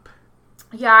it up.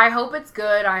 Yeah, I hope it's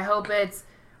good. I hope it's...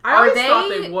 I always thought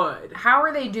they would. How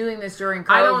are they doing this during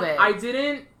COVID? I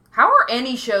didn't... How are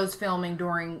any shows filming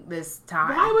during this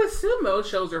time? Well, I would assume most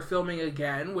shows are filming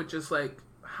again, which is like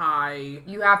high...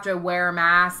 You have to wear a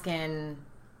mask and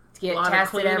get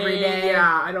tested every day.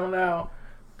 Yeah, I don't know.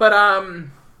 But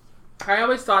I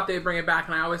always thought they'd bring it back,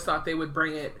 and I always thought they would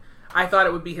bring it... I thought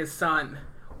it would be his son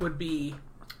would be...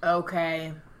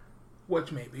 Okay.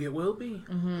 Which maybe it will be.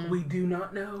 Mm-hmm. We do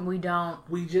not know. We don't.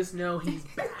 We just know he's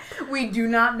back. We do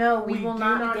not know. We will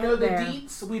not know the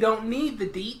deets. We don't need the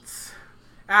deets.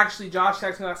 Actually, Josh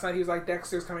texted me last night. He was like,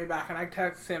 Dexter's coming back. And I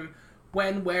texted him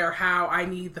when, where, how. I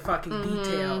need the fucking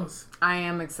details. I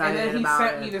am excited about it. And then he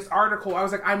sent me this article. I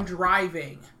was like, I'm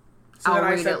driving. So then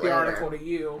I sent the article to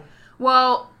you.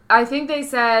 Well, I think they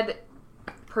said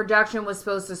production was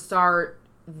supposed to start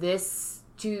this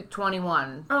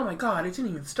 21. Oh my god, it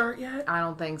didn't even start yet? I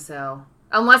don't think so.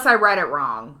 Unless I read it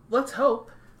wrong. Let's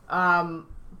hope.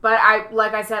 But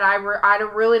like I said, I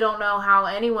really don't know how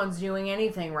anyone's doing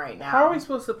anything right now. How are we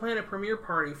supposed to plan a premiere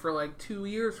party for like 2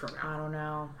 years from now? I don't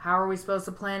know. How are we supposed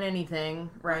to plan anything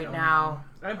right now?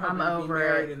 I'm hoping to be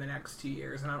married in the next 2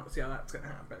 years, and I don't see how that's going to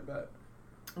happen, but...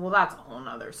 Well, that's a whole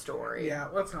nother story. Yeah,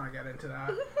 let's not get into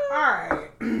that.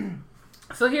 Alright.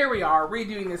 So here we are,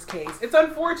 redoing this case. It's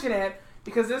unfortunate,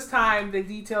 because this time the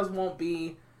details won't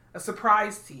be a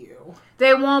surprise to you.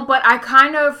 They won't, but I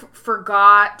kind of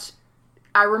forgot...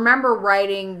 I remember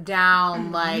writing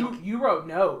down, like... You wrote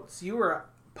notes. You were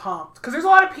pumped. Because there's a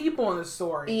lot of people in this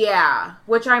story. Yeah.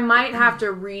 Which I might have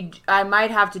to read... I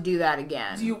might have to do that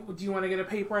again. Do you want to get a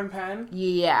paper and pen?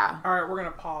 Yeah. Alright, we're going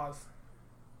to pause.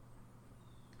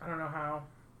 I don't know how.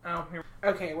 Oh, here.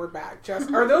 Okay, we're back.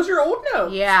 Are those your old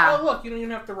notes? Yeah. Oh, look, you don't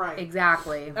even have to write.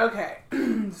 Exactly. Okay.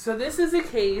 So this is a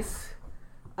case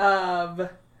of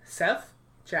Seth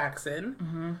Jackson...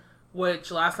 Mm-hmm.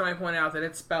 Which, last time I pointed out that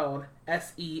it's spelled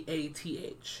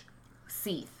S-E-A-T-H.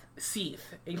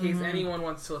 Seth. In case anyone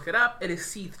wants to look it up, it is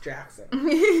Seth Jackson.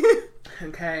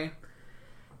 Okay.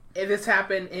 This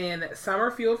happened in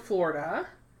Summerfield, Florida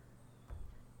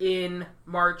in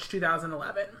March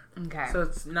 2011. Okay. So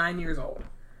it's 9 years old.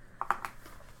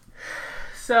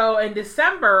 So in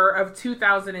December of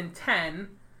 2010,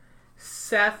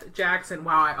 Seth Jackson...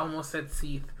 Wow, I almost said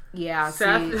Seth. Yeah,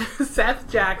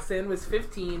 Seth Jackson was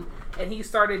 15, and he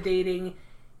started dating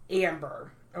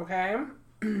Amber, okay?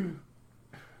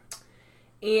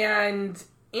 And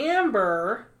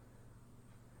Amber,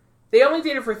 they only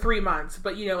dated for 3 months,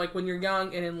 but, you know, like, when you're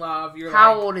young and in love, you're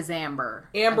How old is Amber?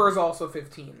 Amber is also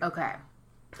 15. Okay.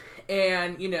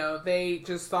 And, you know, they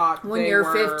just thought when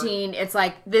you're 15, it's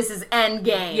like, this is end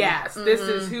game. Yes, this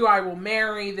is who I will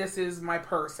marry, this is my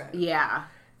person. Yeah.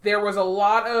 There was a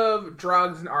lot of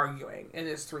drugs and arguing in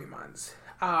this 3 months.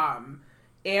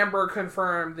 Amber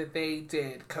confirmed that they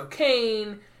did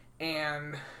cocaine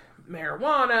and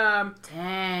marijuana.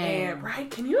 Dang. And, right?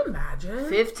 Can you imagine?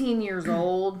 15 years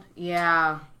old.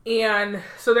 Yeah. And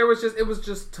so it was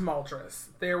just tumultuous.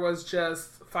 There was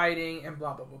just fighting and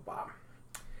blah, blah, blah, blah.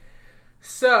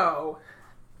 So,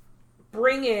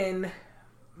 bring in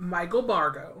Michael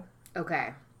Bargo.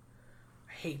 Okay.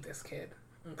 I hate this kid.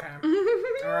 Okay.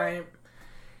 All right.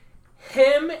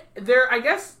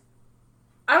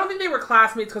 I don't think they were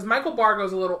classmates because Michael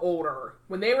Bargo's a little older.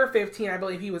 When they were 15, I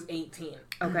believe he was 18.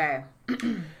 Okay.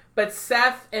 But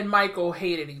Seth and Michael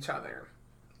hated each other.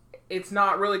 It's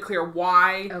not really clear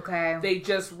why. Okay. They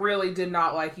just really did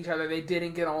not like each other. They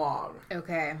didn't get along.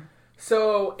 Okay.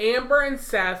 So Amber and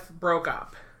Seth broke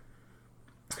up.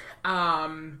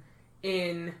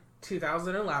 In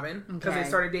 2011 because they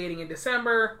started dating in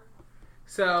December.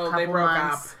 So they broke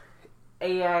up.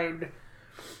 And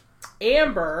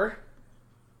Amber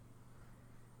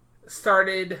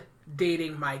started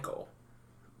dating Michael.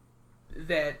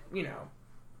 That, you know,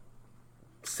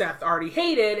 Seth already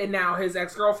hated, and now his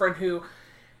ex-girlfriend, who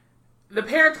the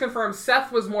parents confirmed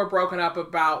Seth was more broken up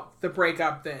about the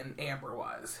breakup than Amber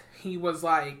was. He was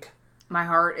like... My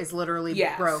heart is literally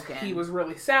broken. He was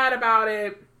really sad about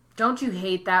it. Don't you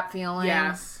hate that feeling?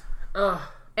 Yes. Ugh.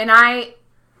 And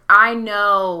I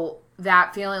know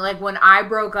that feeling. Like, when I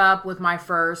broke up with my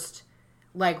first,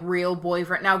 like, real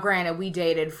boyfriend. Now, granted, we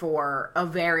dated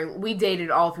we dated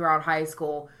all throughout high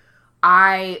school.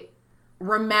 I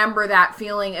remember that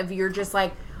feeling of you're just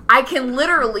like, I can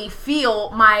literally feel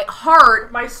my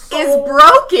heart my soul is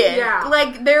broken. Yeah.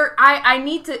 Like, I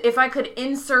need to, if I could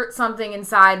insert something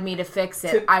inside me to fix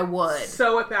it, I would.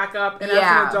 Sew it back up. And as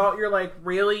an adult, you're like,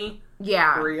 really?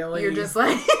 Yeah. Really? You're just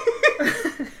like,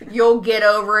 you'll get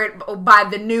over it by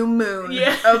the new moon.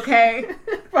 Yeah. Okay?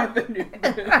 By the new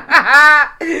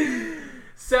moon.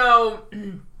 So,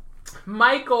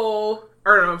 Michael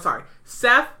I'm sorry.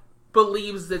 Seth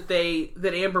believes that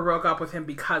Amber broke up with him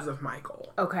because of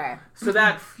Michael. Okay. So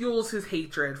that fuels his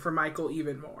hatred for Michael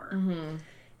even more. Mm-hmm.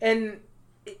 And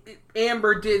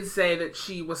Amber did say that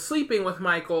she was sleeping with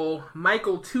Michael.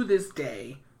 Michael, to this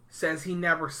day, says he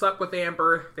never slept with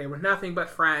Amber. They were nothing but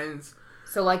friends.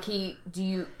 So, like, it's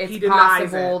he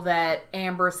possible that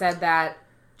Amber said that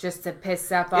just to piss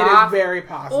Seth off? It is very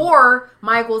possible. Or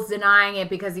Michael's denying it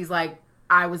because he's like,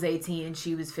 I was 18 and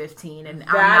she was 15, and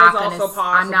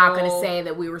I'm not going to say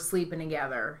that we were sleeping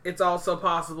together. It's also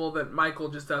possible that Michael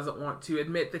just doesn't want to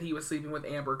admit that he was sleeping with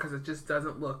Amber because it just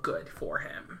doesn't look good for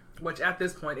him. Which, at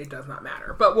this point, it does not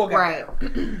matter. But we'll get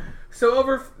there. So,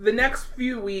 over the next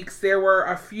few weeks, there were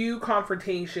a few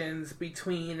confrontations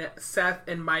between Seth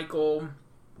and Michael.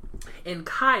 And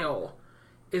Kyle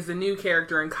is the new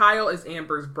character, and Kyle is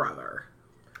Amber's brother.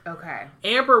 Okay.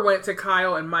 Amber went to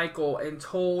Kyle and Michael and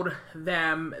told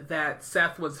them that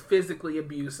Seth was physically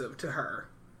abusive to her,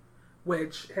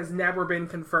 which has never been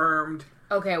confirmed.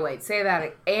 Okay, wait. Say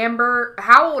that. Amber,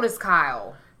 how old is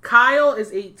Kyle? Kyle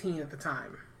is 18 at the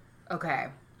time. Okay.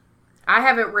 I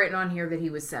have it written on here that he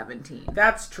was 17.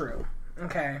 That's true.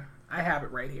 Okay. I have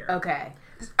it right here. Okay.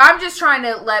 I'm just trying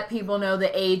to let people know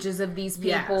the ages of these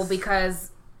people because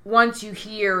once you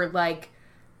hear, like,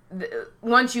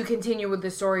 once you continue with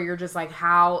the story, you're just like,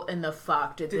 how in the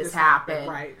fuck did this happen?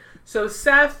 Right. So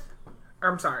Seth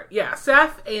and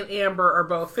Amber are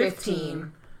both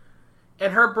 15.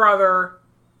 And her brother,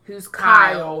 who's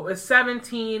Kyle, is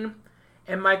 17.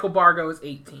 And Michael Bargo is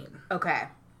 18. Okay.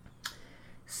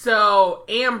 So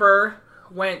Amber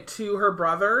went to her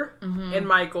brother and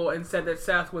Michael and said that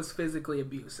Seth was physically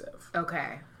abusive.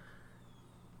 Okay.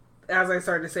 As I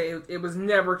started to say, it was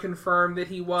never confirmed that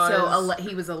he was. So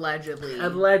he was allegedly.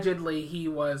 Allegedly, he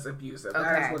was abusive. Okay.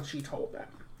 That is what she told them.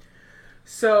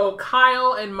 So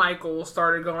Kyle and Michael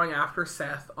started going after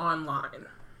Seth online.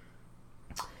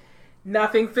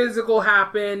 Nothing physical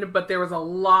happened, but there was a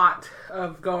lot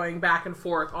of going back and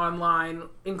forth online,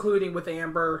 including with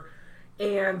Amber.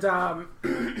 And,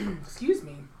 excuse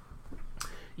me,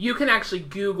 you can actually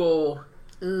Google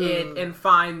it and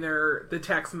find the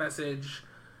text message.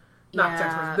 Not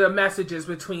text message, the messages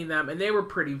between them, and they were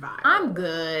pretty violent. I'm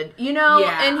good.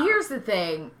 And here's the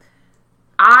thing.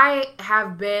 I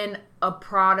have been a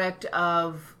product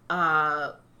of,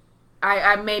 I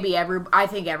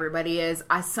think everybody is.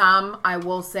 I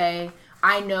will say,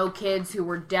 I know kids who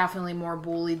were definitely more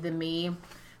bullied than me,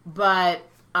 but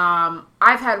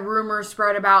I've had rumors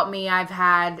spread about me. I've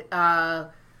had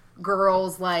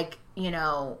girls like,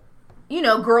 girls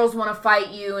want to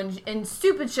fight you and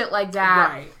stupid shit like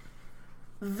that. Right.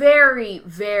 Very,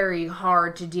 very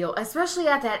hard to deal, especially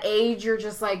at that age. You're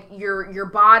just like, your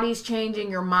body's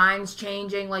changing, your mind's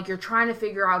changing, like you're trying to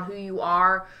figure out who you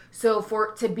are. So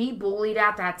to be bullied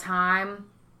at that time,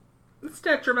 it's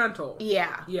detrimental.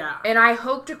 Yeah. Yeah. And I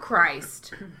hope to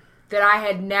Christ that I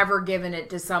had never given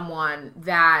it to someone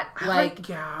that, like,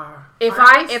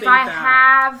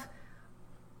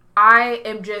 I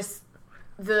am just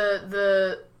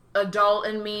the adult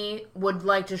in me would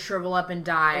like to shrivel up and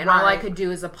die, and all I could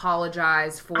do is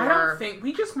apologize for. I don't think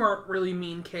we just weren't really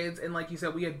mean kids, and like you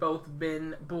said, we had both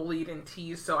been bullied and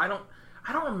teased. So I don't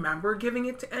remember giving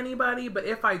it to anybody, but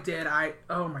if I did,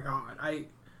 oh my god,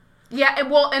 Yeah,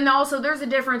 well, and also there's a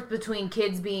difference between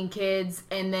kids being kids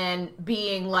and then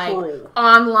being like cruel.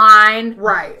 Online,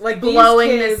 right? Like blowing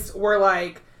these kids were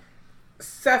like,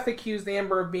 Seth accused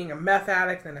Amber of being a meth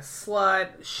addict and a slut.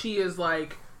 She is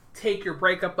like, take your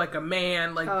breakup like a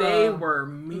man. Like they were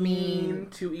mean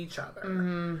to each other.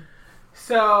 Mm-hmm.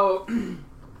 So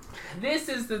this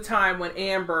is the time when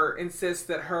Amber insists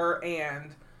that her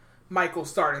and Michael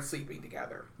started sleeping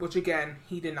together, which again,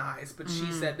 he denies, but she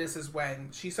said this is when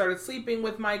she started sleeping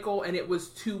with Michael and it was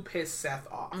to piss Seth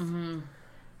off. Mm-hmm.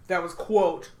 That was,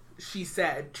 quote, she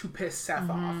said, to piss Seth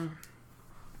off.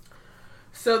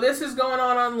 So this is going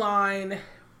on online.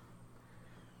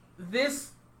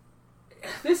 This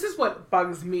is what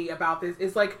bugs me about this,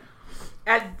 is like,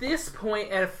 at this point,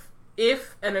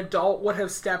 if an adult would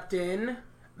have stepped in,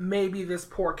 maybe this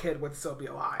poor kid would still be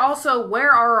alive. Also,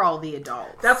 where are all the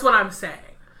adults? That's what I'm saying.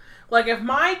 Like, if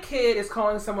my kid is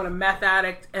calling someone a meth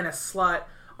addict and a slut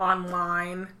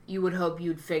online, you would hope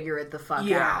you'd figure it the fuck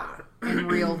out and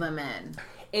reel them in.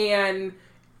 And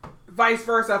vice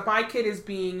versa, if my kid is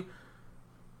being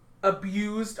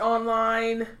abused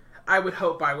online, I would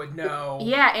hope I would know.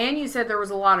 Yeah, and you said there was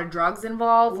a lot of drugs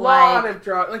involved. A lot of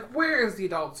drugs. Like, where is the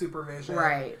adult supervision?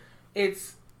 Right.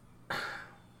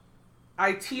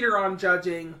 I teeter on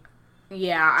judging.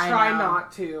 Yeah, I try know.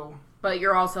 not to. But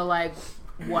you're also like,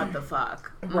 what the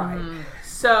fuck? Right.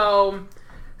 So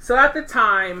So at the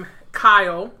time,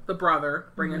 Kyle, the brother,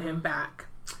 bringing him back,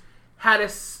 had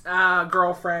a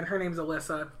girlfriend. Her name's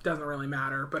Alyssa. Doesn't really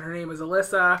matter, but her name is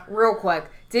Alyssa. Real quick,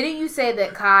 didn't you say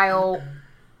that Kyle,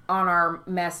 on our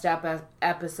messed up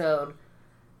episode,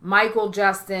 Michael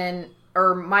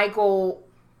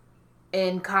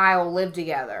and Kyle live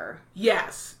together?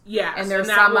 Yes. And there's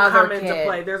that some will other come into kid.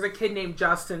 play. There's a kid named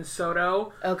Justin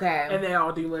Soto. Okay. And they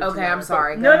all do live together. Okay, I'm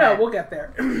sorry. No, we'll get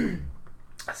there.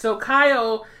 So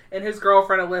Kyle and his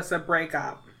girlfriend Alyssa break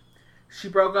up. She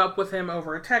broke up with him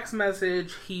over a text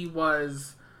message. He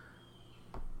was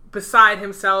beside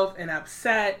himself and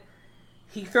upset.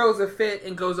 He throws a fit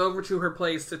and goes over to her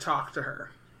place to talk to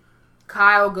her.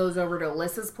 Kyle goes over to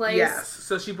Alyssa's place? Yes.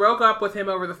 So she broke up with him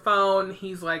over the phone.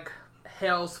 He's like,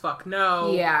 hell's fuck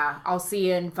no. Yeah, I'll see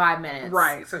you in 5 minutes.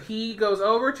 Right. So he goes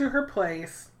over to her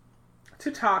place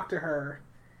to talk to her.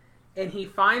 And he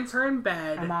finds her in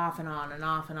bed. I'm off and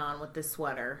on with this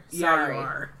sweater. Sorry. Yeah, you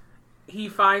are. He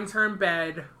finds her in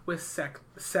bed with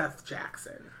Seth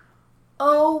Jackson.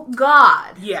 Oh,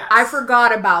 God. Yes. I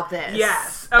forgot about this.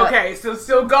 Yes. Okay, so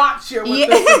still got you with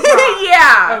the surprise.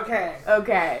 Yeah.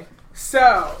 Okay.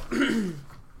 So,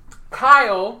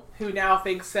 Kyle, who now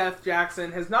thinks Seth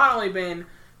Jackson has not only been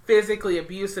physically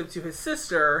abusive to his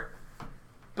sister,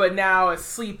 but now is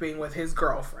sleeping with his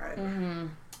girlfriend. Mm-hmm.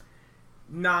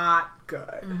 Not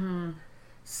good.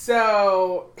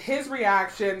 So, his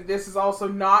reaction, this is also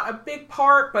not a big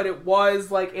part, but it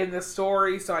was like in the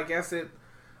story, so I guess it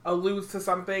alludes to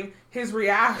something. His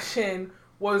reaction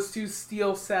was to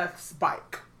steal Seth's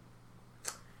bike.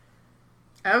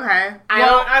 Okay.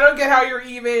 I don't get how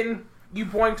you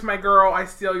boinked my girl, I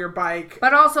steal your bike.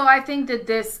 But also, I think that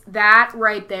that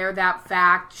right there, that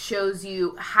fact shows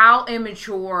you how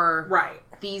immature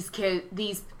these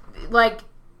kids,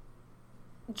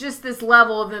 just this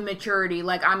level of immaturity,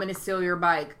 like, I'm going to steal your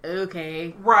bike.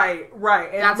 Okay. Right.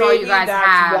 And that's maybe all you guys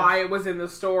have. Why it was in the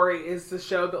story, is to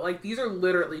show that, like, these are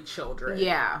literally children.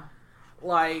 Yeah.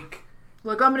 Like,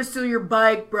 I'm going to steal your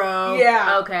bike, bro.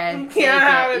 Yeah. Okay. You can't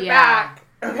have it back.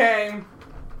 Okay.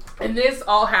 And this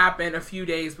all happened a few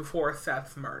days before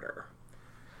Seth's murder.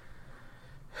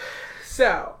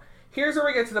 So, here's where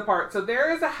we get to the part. So,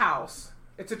 there is a house.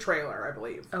 It's a trailer, I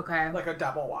believe. Okay. Like a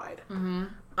double wide.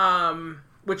 Mm-hmm.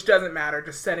 Which doesn't matter,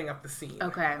 just setting up the scene.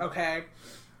 Okay.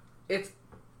 It's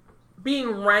being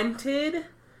rented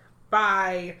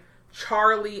by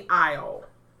Charlie Isle.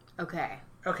 Okay.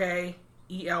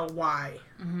 E-L-Y.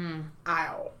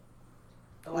 Isle.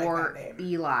 I like or that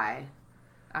name. Eli.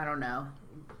 I don't know.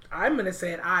 I'm going to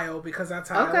say it Isle because that's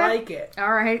how I like it.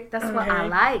 All right. That's what I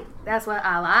like. That's what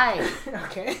I like.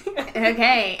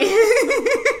 Okay.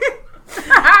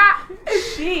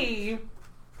 She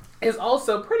is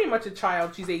also pretty much a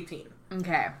child. She's 18.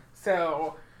 Okay.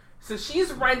 So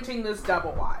she's renting this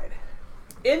double wide.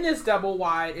 In this double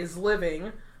wide is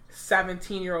living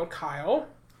 17-year-old Kyle.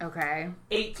 Okay.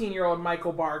 18-year-old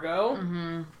Michael Bargo.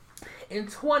 Mm-hmm.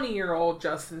 And 20-year-old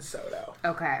Justin Soto.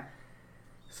 Okay.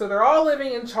 So they're all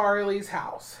living in Charlie's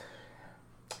house.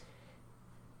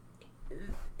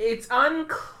 It's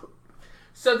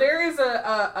So there is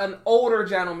an older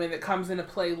gentleman that comes into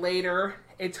play later.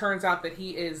 It turns out that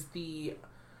he is the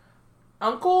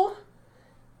uncle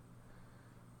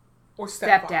or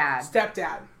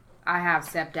stepdad. I have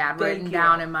stepdad written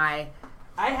down in my...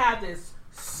 I had this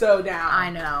so down.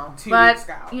 I know. 2 weeks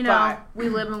ago. But we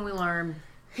live and we learn.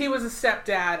 He was a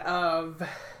stepdad of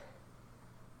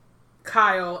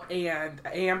Kyle and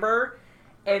Amber.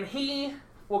 And he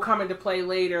will come into play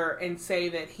later and say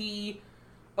that he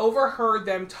overheard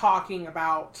them talking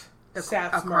about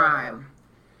Seth's murder. Crime.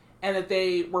 And that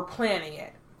they were planning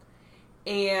it.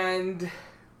 And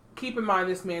keep in mind,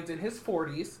 this man's in his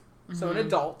 40s, so an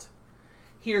adult.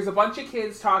 Here's a bunch of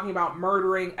kids talking about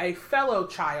murdering a fellow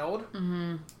child.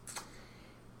 Mm-hmm.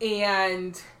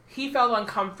 And he felt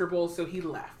uncomfortable, so he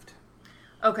left.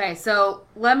 Okay, so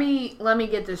let me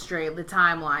get this straight, the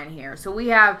timeline here. So we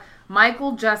have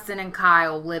Michael, Justin, and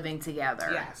Kyle living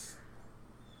together. Yes.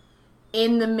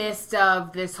 In the midst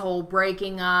of this whole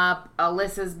breaking up,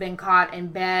 Alyssa's been caught in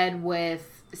bed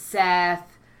with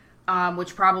Seth,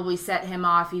 which probably set him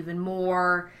off even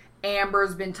more.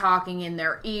 Amber's been talking in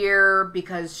their ear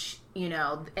because,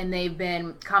 and they've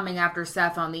been coming after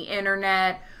Seth on the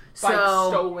internet.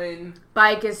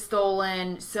 Bike is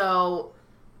stolen. So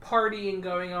partying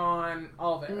going on,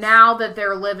 all this. Now that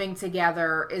they're living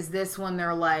together, is this when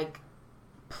they're like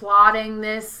plotting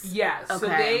this? Yes. Okay. So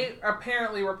they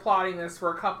apparently were plotting this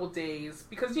for a couple days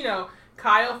because,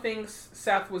 Kyle thinks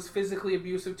Seth was physically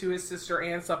abusive to his sister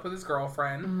and slept with his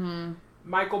girlfriend. Mm-hmm.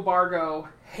 Michael Bargo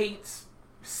hates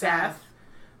Seth.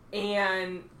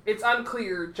 And it's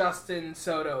unclear Justin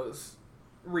Soto's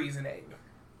reasoning.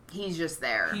 He's just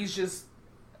there. He's just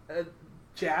a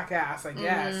jackass, I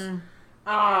guess.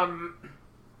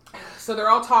 So they're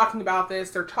all talking about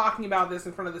this. They're talking about this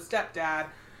in front of the stepdad.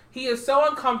 He is so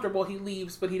uncomfortable, he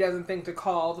leaves, but he doesn't think to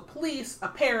call the police, a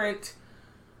parent,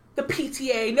 the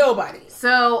PTA, nobody.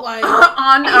 So, like,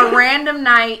 on a random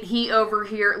night, he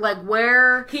overheard, like,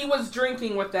 where... He was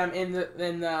drinking with them in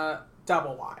the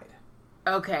double wide.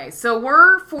 Okay, so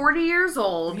we're 40 years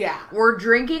old. Yeah. We're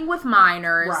drinking with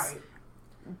minors. Right.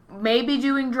 Maybe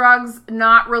doing drugs,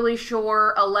 not really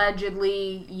sure,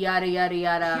 allegedly, yada, yada,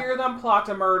 yada. Hear them plot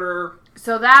to murder.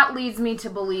 So that leads me to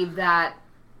believe that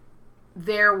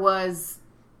there was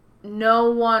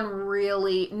no one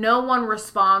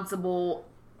responsible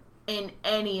in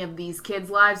any of these kids'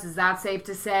 lives. Is that safe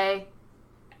to say?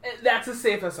 That's a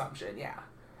safe assumption, yeah.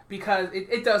 Because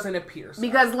it doesn't appear so.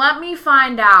 Because let me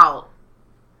find out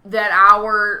that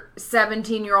our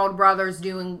 17-year-old brother's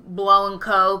blowing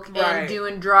coke and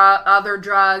doing other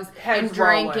drugs and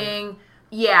drinking. Rolling.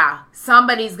 Yeah,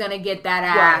 somebody's gonna get that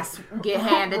ass get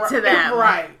handed to them.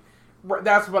 Right.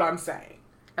 That's what I'm saying.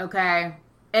 Okay.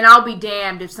 And I'll be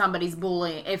damned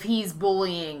if he's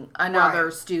bullying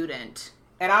another student.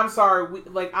 And I'm sorry,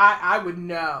 I would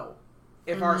know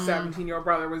if our 17-year-old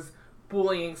brother was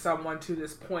bullying someone to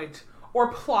this point.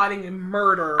 Or plotting a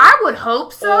murder. I would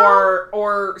hope so.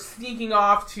 Or sneaking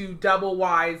off to double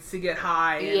wides to get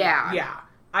high. Yeah.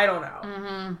 I don't know.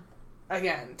 Mm-hmm.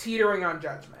 Again, teetering on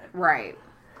judgment. Right.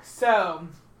 So,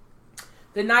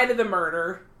 the night of the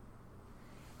murder,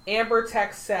 Amber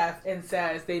texts Seth and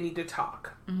says they need to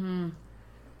talk. Mm-hmm.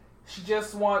 She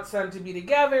just wants them to be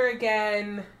together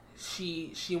again.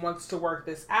 She wants to work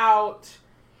this out.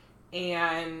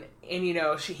 And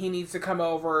he needs to come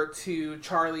over to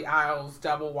Charlie Isles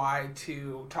double wide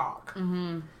to talk.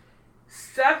 Mm-hmm.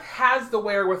 Seth has the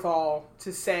wherewithal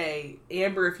to say,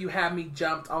 Amber, if you have me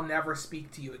jumped, I'll never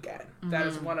speak to you again. Mm-hmm. That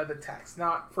is one of the texts.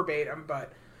 Not verbatim,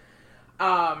 but...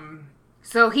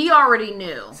 So he already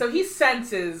knew. So he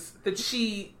senses that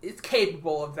she is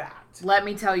capable of that. Let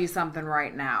me tell you something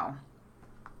right now.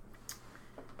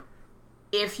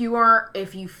 If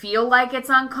you feel like it's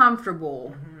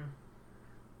uncomfortable... Mm-hmm.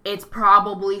 It's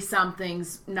probably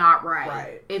something's not right.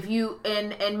 Right. If you,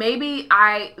 and maybe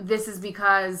this is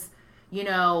because,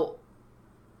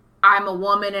 I'm a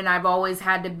woman and I've always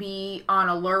had to be on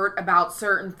alert about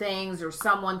certain things or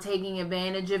someone taking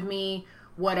advantage of me,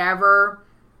 whatever.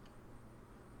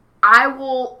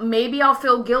 I'll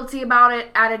feel guilty about it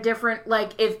at a different,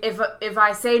 like, if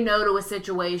I say no to a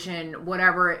situation,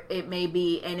 whatever it may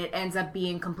be, and it ends up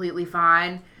being completely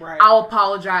fine, right. I'll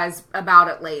apologize about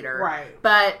it later. Right.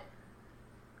 But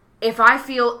if I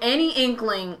feel any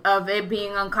inkling of it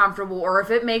being uncomfortable, or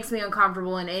if it makes me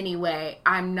uncomfortable in any way,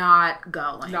 I'm not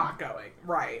going. Not going.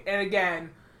 Right. And again,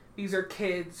 these are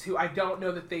kids who I don't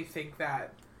know that they think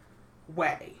that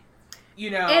way.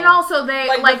 And also they,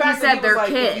 like you said, they're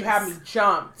kids. If you have me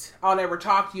jumped, I'll never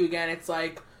talk to you again. It's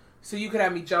like, so you could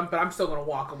have me jumped, but I'm still going to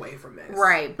walk away from this.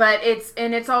 Right. But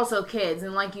it's also kids.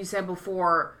 And like you said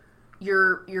before,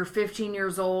 you're 15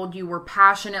 years old. You were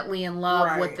passionately in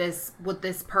love with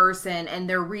this person, and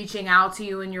they're reaching out to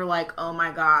you, and you're like, oh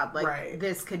my God, like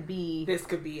this could be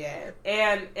it.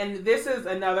 And this is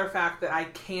another fact that I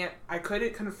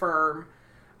couldn't confirm.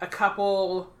 A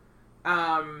couple,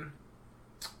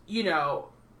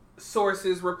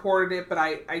 sources reported it, but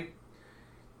I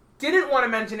didn't want to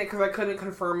mention it because I couldn't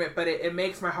confirm it, but it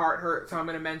makes my heart hurt, so I'm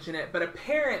going to mention it. But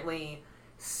apparently,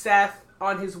 Seth,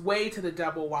 on his way to the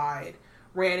double wide,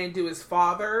 ran into his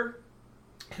father,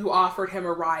 who offered him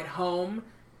a ride home,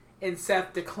 and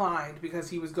Seth declined because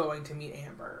he was going to meet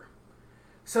Amber.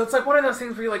 So it's like one of those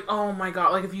things where you're like, oh my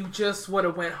God, like if you just would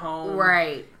have went home.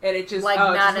 Right. And it just, like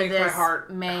none it just of makes this my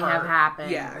heart may hurt. have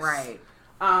happened. Yes. Right.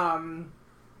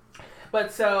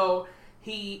 But so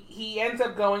he ends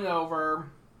up going over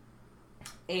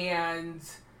and,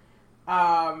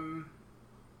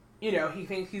 he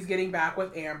thinks he's getting back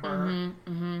with Amber.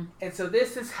 Mm-hmm, mm-hmm. And so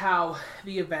this is how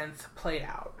the events played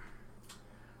out.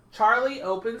 Charlie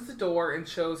opens the door and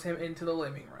shows him into the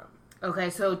living room.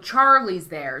 Okay, so Charlie's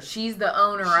there. She's the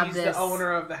owner of this. She's the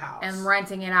owner of the house. And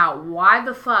renting it out. Why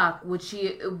the fuck would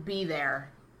she be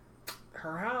there?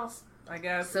 Her house, I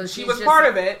guess. So she was part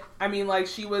of it. I mean, like,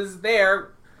 she was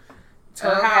there. It's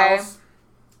her house.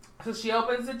 So she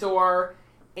opens the door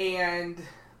and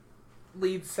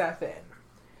leads Seth in.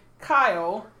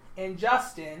 Kyle and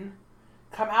Justin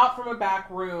come out from a back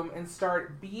room and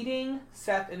start beating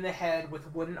Seth in the head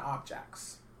with wooden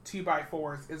objects.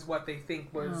 2x4s is what they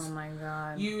think was oh my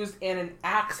God. used, and an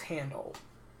axe handle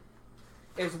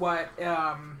is what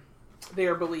they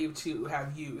are believed to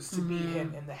have used to beat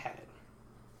him in the head.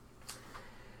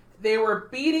 They were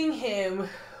beating him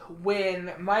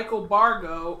when Michael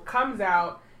Bargo comes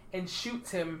out and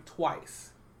shoots him twice.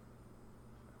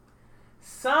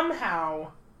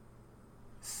 Somehow,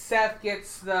 Seth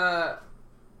gets the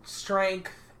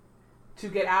strength to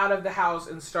get out of the house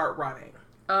and start running.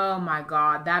 Oh my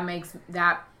God, that makes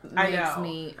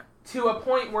me... To a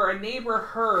point where a neighbor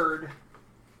heard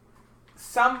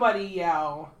somebody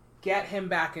yell, "Get him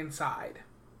back inside."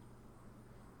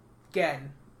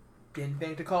 Again, didn't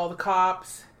think to call the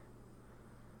cops.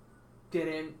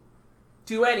 Didn't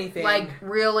do anything. Like,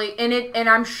 really? And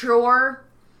I'm sure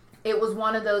it was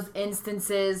one of those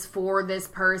instances for this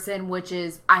person, which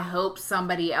is, I hope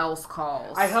somebody else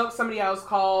calls. Or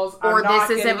this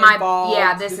isn't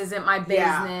my... this isn't my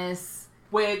business. Yeah.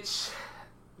 Which,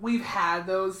 we've had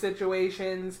those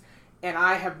situations, and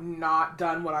I have not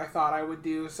done what I thought I would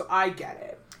do, so I get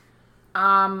it.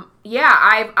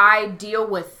 I deal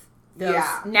with those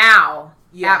now.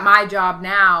 Yeah. At my job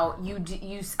now,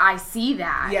 I see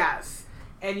that. Yes.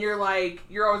 And you're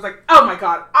always like, oh my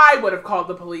God, I would have called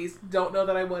the police. Don't know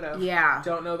that I would have. Yeah.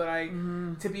 Don't know that I,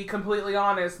 to be completely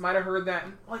honest, might have heard that.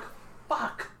 Like,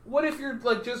 fuck. What if you're,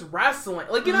 like, just wrestling?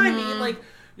 Like, you know what I mean? Like,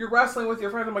 you're wrestling with your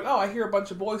friend. I'm like, oh, I hear a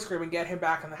bunch of boys screaming, "Get him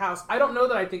back in the house." I don't know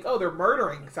that I think, oh, they're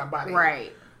murdering somebody.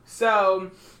 Right.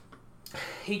 So,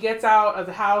 he gets out of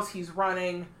the house. He's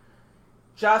running.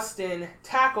 Justin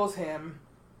tackles him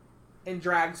and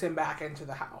drags him back into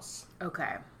the house.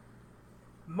 Okay.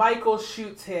 Michael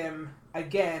shoots him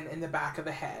again in the back of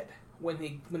the head when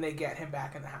they get him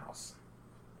back in the house.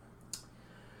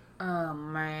 Oh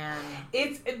man!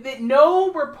 It's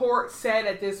no report said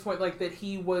at this point like that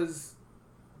he was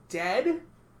dead,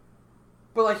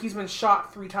 but like he's been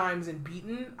shot 3 times and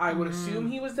beaten. I would assume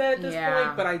he was dead at this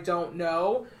point, but I don't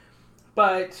know.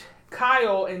 But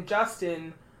Kyle and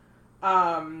Justin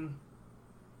after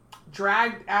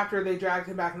they dragged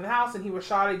him back in the house and he was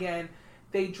shot again,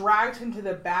 they dragged him to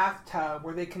the bathtub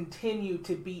where they continued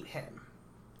to beat him.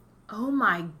 Oh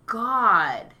my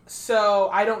God. So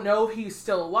I don't know if he's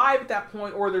still alive at that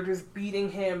point or they're just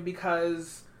beating him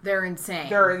because they're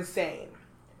insane.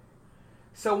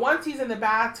 So once he's in the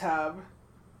bathtub,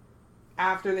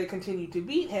 after they continue to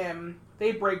beat him,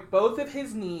 they break both of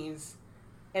his knees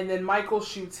and then Michael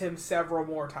shoots him several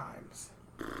more times.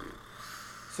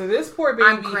 So this poor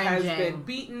baby has been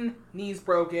beaten, knees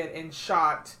broken, and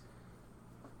shot.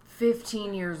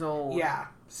 15 years old. Yeah,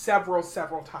 several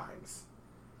times.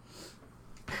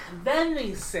 Then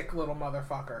these sick little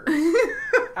motherfuckers,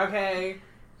 okay,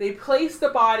 they placed the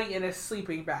body in a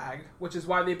sleeping bag, which is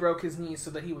why they broke his knees so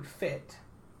that he would fit.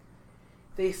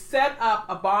 They set up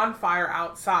a bonfire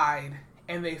outside,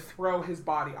 and they throw his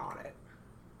body on it.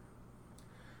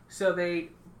 So they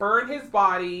burn his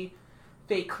body,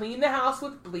 they clean the house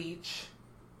with bleach,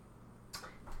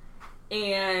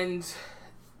 and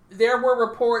there were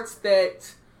reports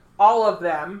that all of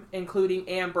them, including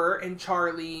Amber and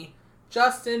Charlie,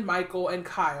 Justin, Michael, and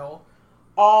Kyle,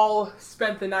 all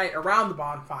spent the night around the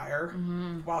bonfire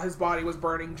while his body was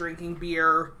burning, drinking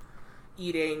beer,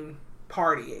 eating,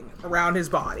 partying around his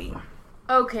body.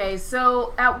 Okay,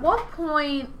 so at what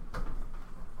point,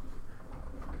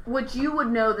 which you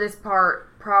would know this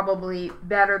part probably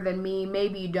better than me,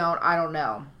 maybe you don't, I don't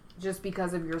know, just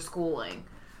because of your schooling.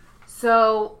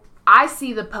 So I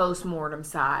see the post-mortem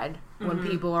side when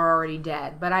people are already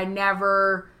dead, but I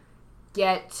never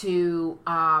get to,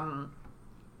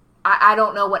 I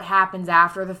don't know what happens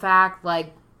after the fact,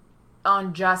 like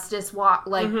on justice,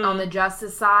 on the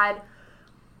justice side,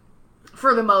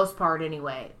 for the most part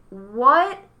anyway.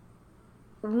 When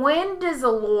does a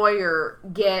lawyer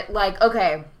get, like,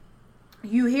 okay,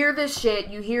 you hear this shit,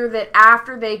 you hear that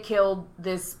after they killed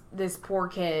this poor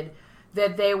kid,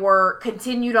 that they were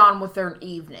continued on with their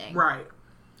evening. Right.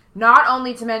 Not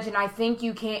only to mention, I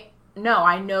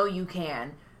know you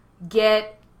can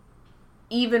get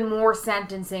even more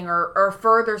sentencing or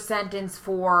further sentence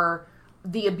for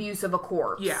the abuse of a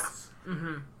corpse. Yes.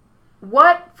 Mm-hmm.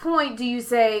 What point do you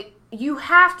say you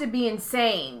have to be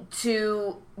insane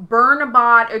to burn a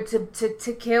body or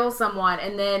to kill someone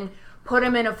and then put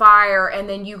them in a fire and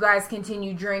then you guys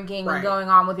continue drinking and going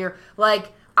on with your,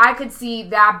 like, I could see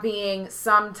that being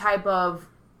some type of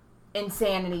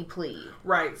insanity plea.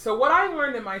 Right. So what I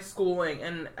learned in my schooling,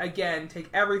 and again, take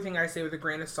everything I say with a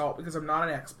grain of salt because I'm not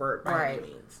an expert by any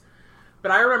means.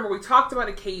 But I remember we talked about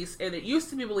a case, and it used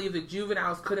to be believed that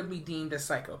juveniles couldn't be deemed as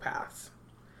psychopaths.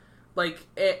 Like,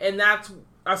 and that's,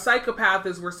 a psychopath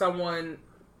is where someone,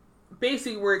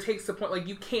 basically where it takes the point, like,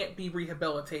 you can't be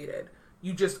rehabilitated.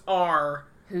 You just are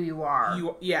who you are.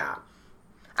 Yeah.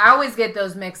 I always get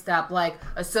those mixed up, like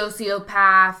a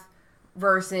sociopath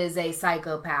versus a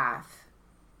psychopath.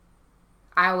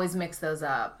 I always mix those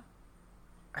up.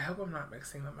 I hope I'm not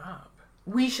mixing them up.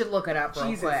 We should look it up real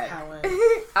Jesus, quick. Helen.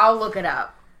 I'll look it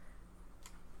up.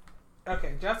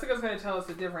 Okay, Jessica's going to tell us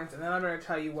the difference, and then I'm going to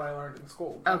tell you what I learned in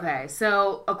school. Okay,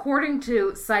 so according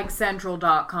to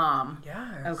PsychCentral.com,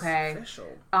 yes, okay, official.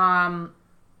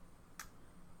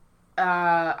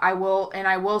 I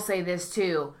will say this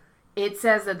too. It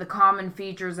says that the common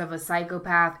features of a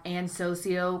psychopath and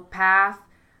sociopath,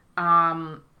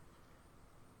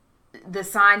 the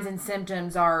signs and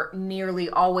symptoms are nearly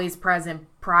always present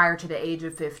prior to the age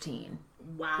of 15.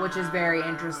 Wow. Which is very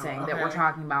interesting that we're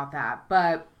talking about that.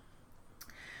 But,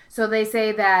 so they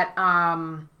say that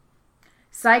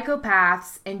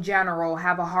psychopaths in general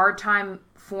have a hard time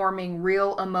forming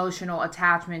real emotional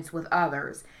attachments with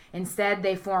others. Instead,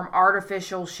 they form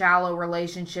artificial, shallow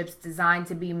relationships designed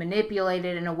to be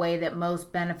manipulated in a way that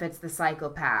most benefits the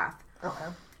psychopath. Okay.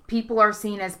 People are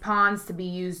seen as pawns to be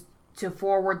used to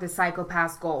forward the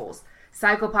psychopath's goals.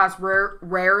 Psychopaths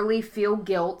rarely feel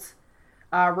guilt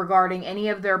regarding any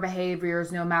of their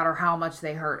behaviors, no matter how much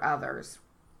they hurt others.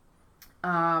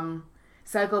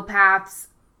 Psychopaths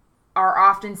are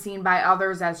often seen by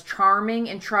others as charming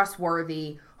and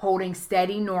trustworthy, holding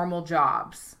steady, normal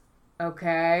jobs.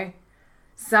 Okay?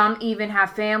 Some even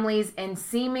have families and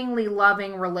seemingly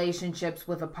loving relationships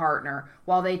with a partner.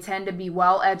 While they tend to be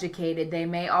well educated, they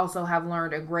may also have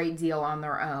learned a great deal on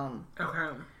their own.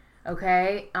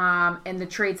 Okay? And the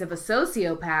traits of a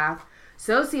sociopath.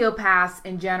 Sociopaths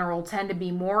in general tend to be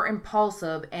more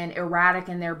impulsive and erratic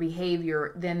in their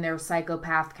behavior than their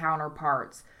psychopath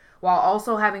counterparts. While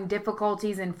also having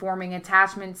difficulties in forming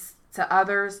attachments to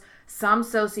others, some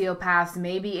sociopaths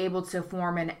may be able to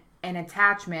form an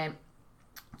attachment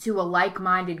to a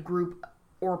like-minded group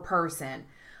or person.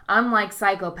 Unlike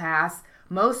psychopaths,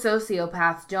 most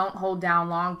sociopaths don't hold down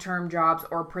long-term jobs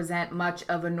or present much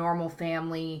of a normal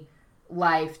family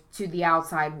life to the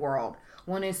outside world.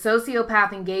 When a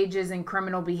sociopath engages in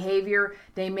criminal behavior,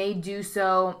 they may do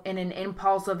so in an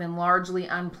impulsive and largely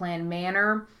unplanned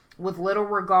manner, with little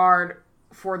regard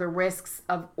for the risks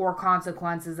of or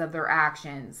consequences of their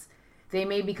actions. They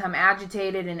may become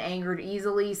agitated and angered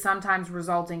easily, sometimes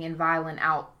resulting in violent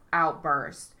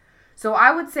outbursts. So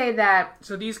I would say that...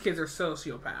 So these kids are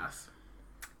sociopaths.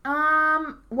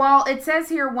 Well, it says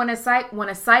here when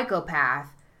a psychopath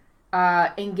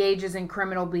engages in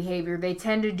criminal behavior, they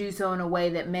tend to do so in a way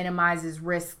that minimizes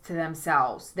risk to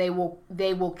themselves. They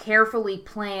will carefully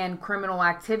plan criminal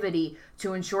activity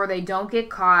to ensure they don't get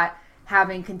caught,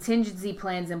 having contingency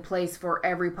plans in place for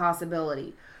every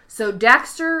possibility. So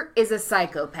Dexter is a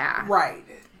psychopath. Right.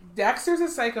 Dexter's a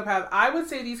psychopath. I would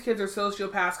say these kids are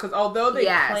sociopaths because although they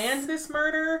planned this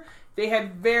murder, they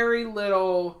had very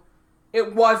little...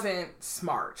 It wasn't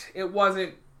smart. It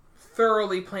wasn't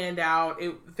thoroughly planned out.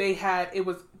 It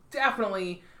was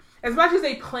definitely... As much as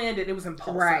they planned it, it was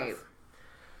impulsive. Right.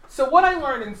 So what I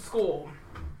learned in school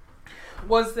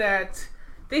was that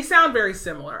they sound very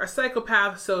similar. A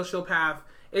psychopath, sociopath...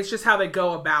 It's just how they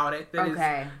go about it.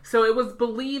 So it was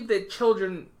believed that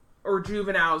children or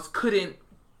juveniles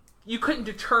you couldn't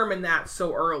determine that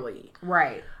so early.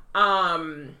 Right.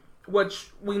 Which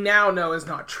we now know is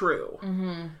not true.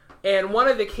 Mm-hmm. And one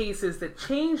of the cases that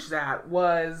changed that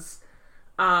was,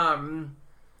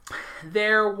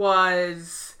 there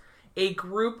was a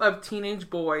group of teenage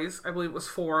boys, I believe it was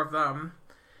 4 of them,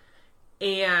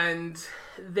 and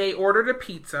they ordered a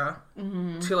pizza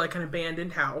to like an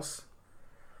abandoned house.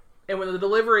 And when the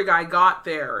delivery guy got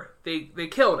there, they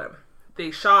killed him. They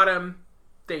shot him.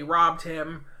 They robbed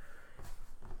him.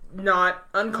 Not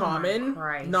uncommon.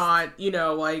 Not,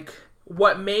 like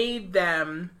what made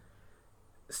them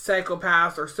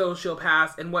psychopaths or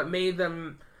sociopaths and what made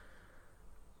them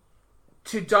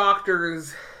to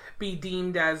doctors be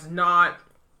deemed as not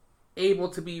able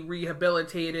to be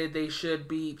rehabilitated. They should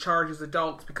be charged as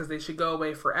adults because they should go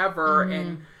away forever.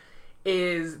 And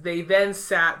they then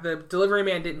the delivery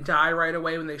man didn't die right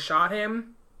away when they shot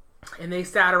him, and they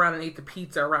sat around and ate the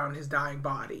pizza around his dying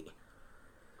body.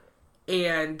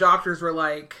 And doctors were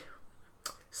like,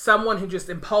 someone who just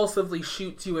impulsively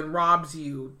shoots you and robs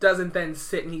you doesn't then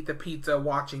sit and eat the pizza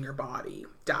watching your body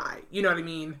die. You know what I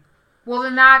mean? Well,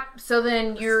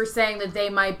 then you're saying that they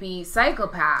might be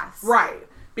psychopaths. Right.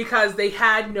 Because they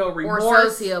had no remorse. Or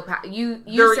sociopath. You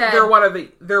said...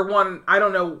 They're one, I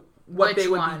don't know what they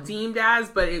would be deemed as,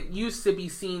 but it used to be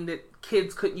seen that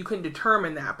you couldn't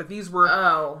determine that. But these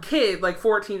were kids, like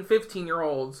 14,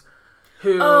 15-year-olds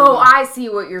who... Oh, I see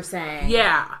what you're saying.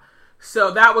 Yeah.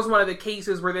 So that was one of the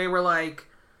cases where they were like,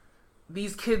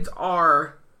 these kids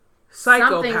are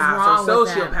psychopaths or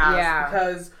sociopaths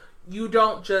because you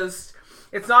don't just...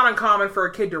 It's not uncommon for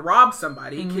a kid to rob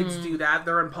somebody. Kids do that.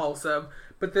 They're impulsive.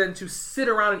 But then to sit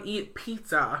around and eat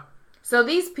pizza... So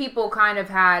these people kind of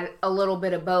had a little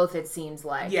bit of both, it seems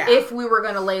like. Yeah. If we were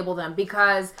going to label them.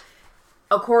 Because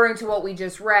according to what we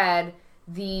just read,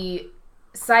 the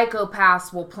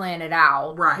psychopaths will plan it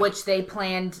out. Right. Which they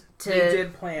planned to... They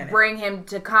did plan it. Bring him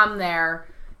to come there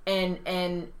and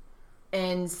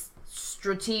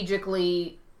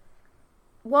strategically...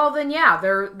 Well, then, yeah,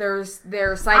 they're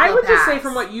psychopaths. I would just say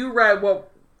from what you read,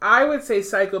 I would say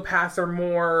psychopaths are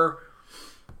more...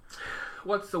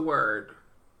 What's the word?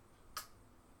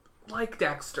 Like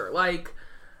Dexter. Like,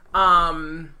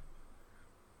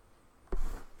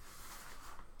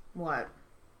 What?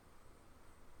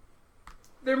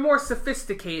 They're more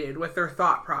sophisticated with their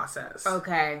thought process.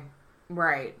 Okay.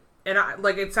 Right. And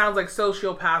it sounds like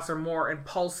sociopaths are more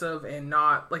impulsive and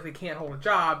not... Like, they can't hold a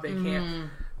job. They can't...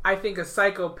 I think a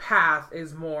psychopath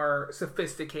is more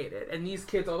sophisticated. And these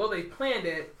kids, although they planned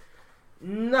it,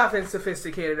 nothing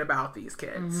sophisticated about these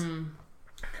kids.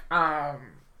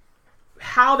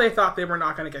 How they thought they were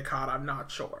not going to get caught, I'm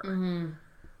not sure.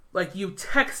 Like, you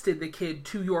texted the kid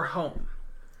to your home.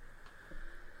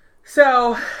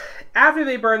 So, after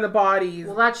they burn the bodies...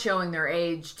 Well, that's showing their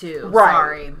age, too. Right.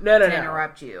 Sorry No.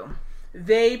 interrupt you.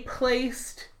 They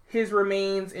placed his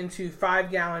remains into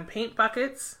 5-gallon paint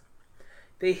buckets.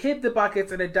 They hid the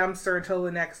buckets in a dumpster until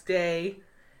the next day.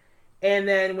 And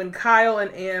then when Kyle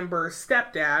and Amber's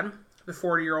stepdad, the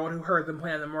 40-year-old who heard them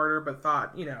plan the murder but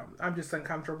thought, I'm just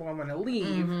uncomfortable, I'm going to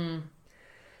leave,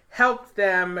 helped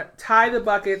them tie the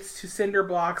buckets to cinder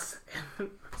blocks.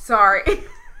 Sorry.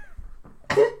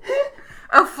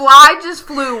 A fly just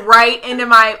flew right into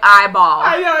my eyeball.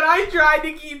 I know, and I tried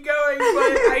to keep going,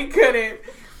 but I couldn't.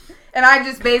 And I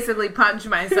just basically punched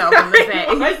myself in the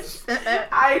face.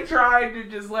 I tried to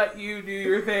just let you do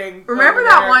your thing. Remember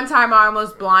that one time I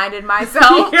almost blinded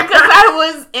myself? Because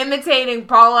I was imitating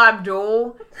Paula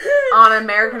Abdul on an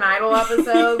American Idol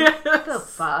episode? Yes. What the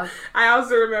fuck? I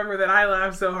also remember that I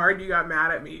laughed so hard you got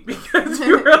mad at me because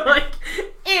you were like,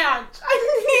 Aunt,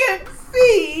 I can't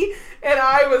see. And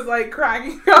I was like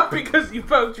cracking up because you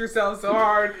poked yourself so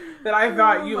hard that I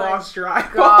thought you lost your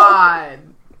eyeball. God.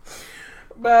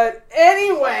 But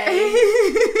anyway,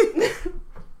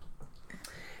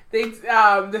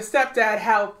 the stepdad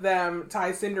helped them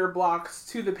tie cinder blocks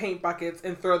to the paint buckets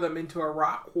and throw them into a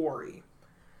rock quarry.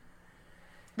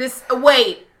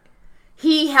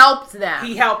 He helped them.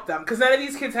 He helped them because none of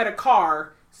these kids had a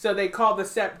car, so they called the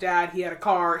stepdad. He had a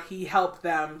car. He helped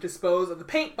them dispose of the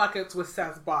paint buckets with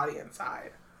Seth's body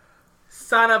inside.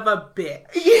 Son of a bitch.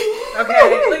 Okay,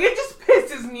 it just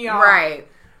pisses me off. Right.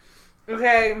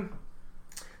 Okay.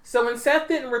 So when Seth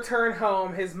didn't return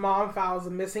home, his mom files a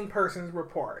missing persons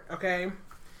report, okay?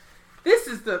 This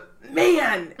is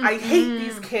I hate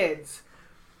these kids.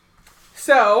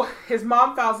 So, his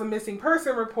mom files a missing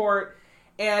person report,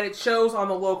 and it shows on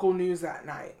the local news that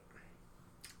night.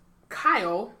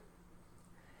 Kyle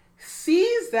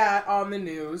sees that on the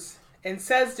news and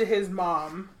says to his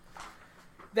mom,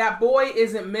 "That boy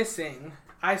isn't missing.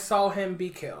 I saw him be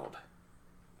killed."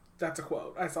 That's a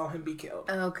quote. I saw him be killed.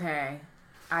 Okay.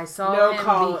 I saw him be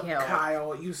killed.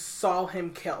 Kyle, you saw him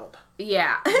killed.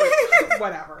 Yeah.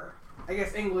 Whatever. I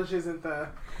guess English isn't the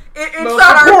it's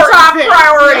not our top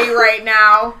priority right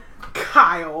now.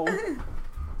 Kyle.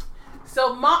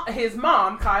 So his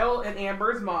mom, Kyle and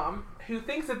Amber's mom, who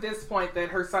thinks at this point that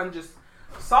her son just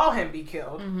saw him be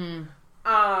killed,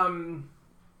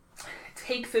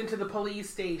 takes him to the police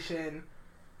station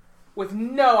with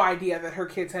no idea that her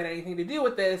kids had anything to do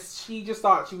with this. She just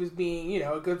thought she was being,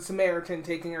 a good Samaritan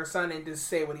taking her son in to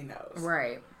say what he knows.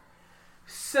 Right.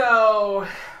 So,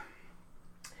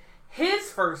 his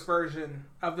first version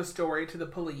of the story to the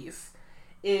police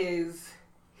is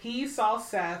he saw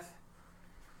Seth,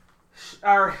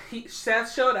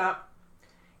 Seth showed up,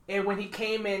 and when he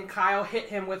came in, Kyle hit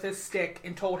him with his stick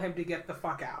and told him to get the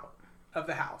fuck out of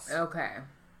the house. Okay.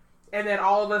 And then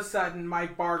all of a sudden,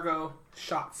 Mike Bargo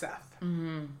shot Seth.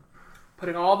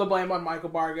 Putting all the blame on Michael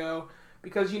Bargo.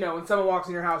 Because, when someone walks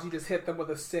in your house, you just hit them with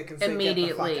a stick and say, get the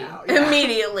fuck out. Yeah.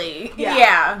 Immediately.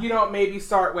 Yeah. You don't maybe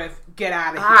start with, get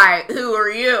out of here. Hi, who are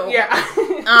you? Yeah.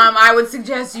 I would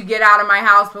suggest you get out of my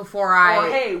house before Or,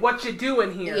 hey, what you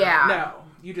doing here? Yeah. No.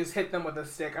 You just hit them with a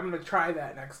stick. I'm going to try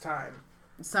that next time.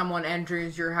 Someone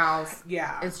enters your house.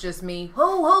 Yeah. It's just me.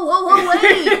 Ho, ho, ho, ho,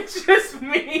 wait. It's just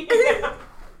me.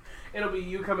 It'll be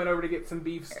you coming over to get some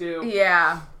beef stew.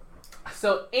 Yeah.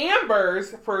 So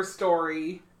Amber's first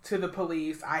story to the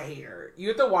police, I hate her. You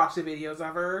have to watch the videos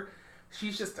of her.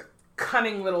 She's just a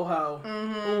cunning little hoe.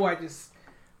 Ooh, I just...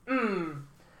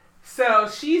 So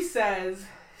she says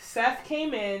Seth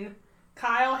came in,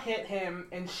 Kyle hit him,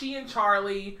 and she and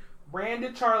Charlie ran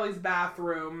to Charlie's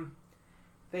bathroom.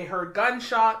 They heard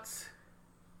gunshots.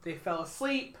 They fell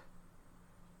asleep.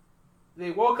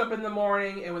 They woke up in the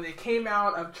morning, and when they came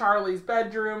out of Charlie's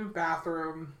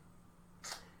bathroom,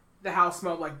 the house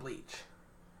smelled like bleach.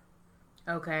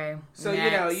 Okay. So,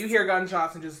 you hear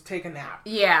gunshots and just take a nap.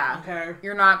 Yeah. Okay.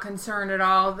 You're not concerned at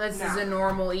all. This is a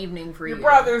normal evening for you. Your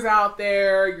brother's out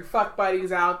there. Your fuck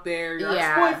buddy's out there. Your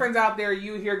ex-boyfriend's out there.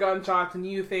 You hear gunshots and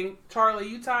you think, Charlie,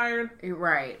 you tired?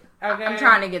 Right. Okay. I'm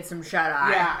trying to get some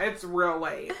shut-eye. Yeah, it's real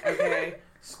late. Okay.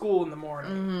 School in the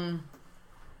morning. Mm-hmm.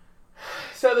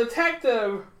 So,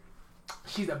 Detective,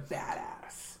 she's a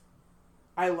badass.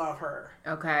 I love her.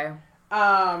 Okay.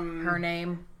 Her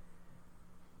name?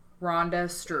 Rhonda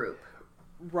Stroop.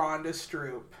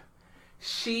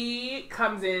 She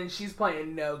comes in, she's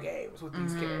playing no games with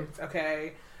these kids,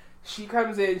 okay? She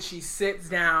comes in, she sits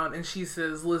down, and she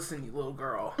says, listen, you little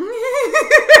girl.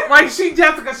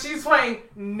 Jessica, she's playing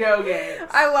no games.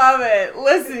 I love it.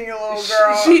 Listen, you little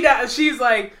girl. She does. She's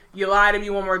like, you lie to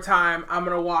me one more time, I'm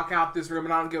going to walk out this room,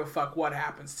 and I don't give a fuck what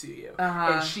happens to you.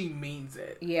 And she means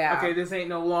it. Yeah. Okay, this ain't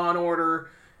no Law and Order,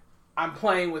 I'm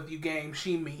playing with you game.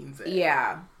 She means it.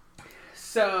 Yeah.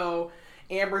 So,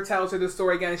 Amber tells her the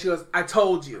story again, and she goes, I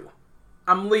told you.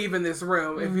 I'm leaving this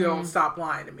room if you don't stop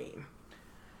lying to me.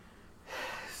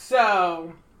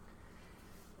 So,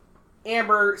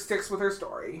 Amber sticks with her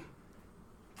story.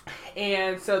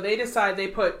 And so they decide they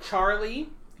put Charlie,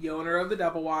 the owner of the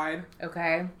Double Wide,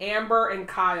 okay, Amber and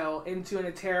Kyle into an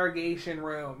interrogation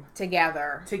room.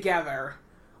 Together.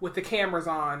 With the cameras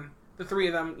on. The three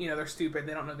of them, they're stupid.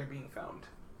 They don't know they're being filmed.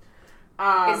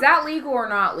 Is that legal or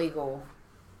not legal?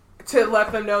 To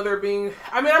let them know they're being...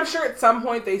 I mean, I'm sure at some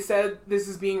point they said this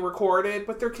is being recorded,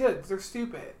 but they're kids. They're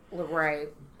stupid. Right.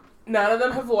 None of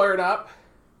them have lawyered up.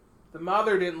 The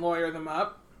mother didn't lawyer them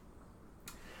up.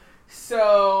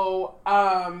 So,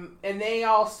 and they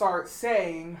all start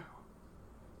saying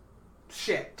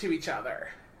shit to each other.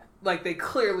 Like, they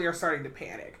clearly are starting to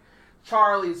panic.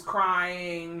 Charlie's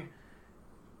crying.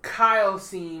 Kyle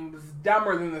seems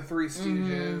dumber than the Three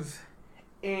Stooges.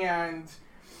 And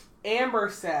Amber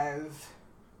says,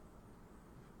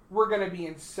 we're going to be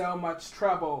in so much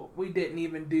trouble, we didn't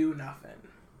even do nothing.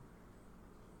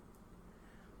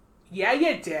 Yeah,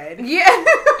 you did. Yeah.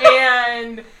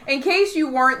 And in case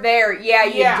you weren't there, you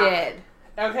did.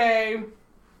 Okay.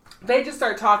 They just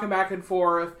start talking back and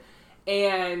forth,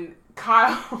 and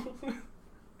Kyle,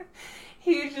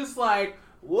 he's just like,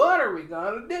 what are we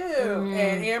gonna do?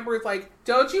 And Amber's like,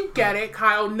 don't you get it,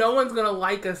 Kyle? No one's gonna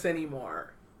like us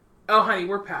anymore. Oh, honey,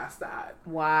 we're past that.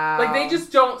 Wow. Like, they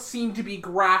just don't seem to be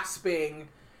grasping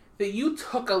that you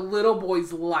took a little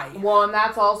boy's life. Well, and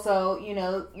that's also,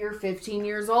 you're 15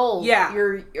 years old. Yeah.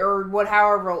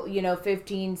 However,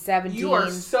 15, 17. You are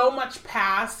so much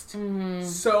past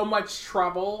so much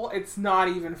trouble, it's not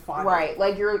even funny. Right.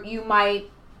 Like, you might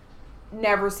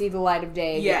never see the light of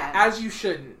day again. Yeah, as you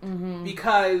shouldn't.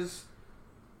 Because,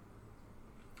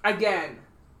 again,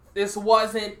 this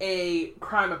wasn't a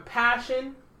crime of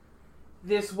passion.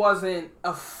 This wasn't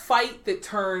a fight that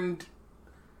turned,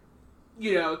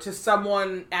 to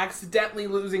someone accidentally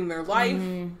losing their life.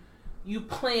 You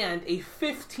planned a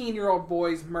 15-year-old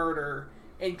boy's murder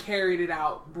and carried it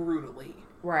out brutally.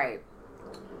 Right.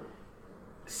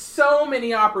 So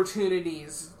many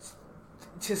opportunities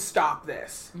to stop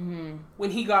this. When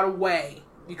he got away,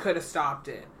 you could have stopped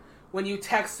it. When you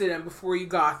texted him before you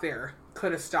got there,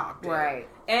 could have stopped it. Right.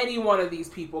 Any one of these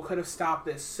people could have stopped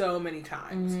this so many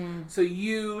times. So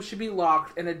you should be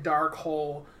locked in a dark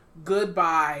hole.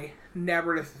 Goodbye.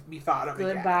 Never to be thought of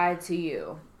again. Goodbye to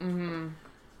you.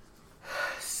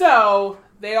 So,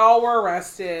 they all were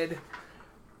arrested.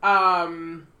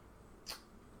 Michael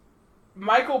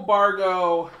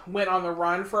Bargo went on the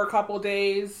run for a couple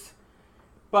days,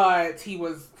 but he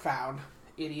was found.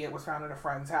 Idiot was found at a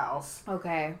friend's house.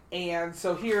 Okay. And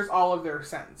so here's all of their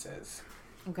sentences.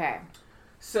 Okay.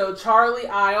 So Charlie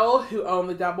Isle, who owned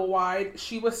the Double Wide,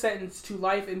 she was sentenced to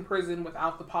life in prison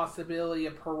without the possibility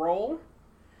of parole.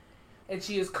 And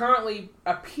she is currently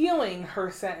appealing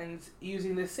her sentence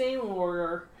using the same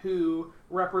lawyer who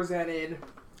represented,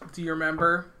 do you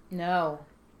remember? No.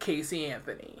 Casey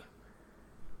Anthony.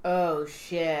 Oh,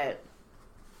 shit.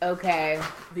 Okay.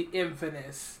 The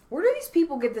infamous. Where do these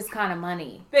people get this kind of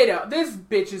money? They don't. This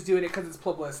bitch is doing it because it's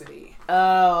publicity.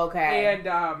 Oh, okay.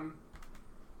 And,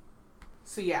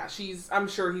 so yeah, I'm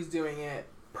sure he's doing it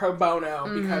pro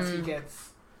bono because he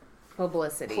gets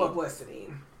publicity.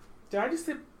 Did I just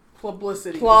say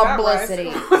Publicity. Publicity.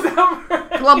 Was that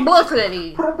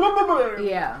right? Publicity.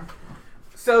 Yeah.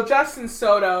 So Justin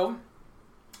Soto,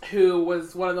 who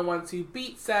was one of the ones who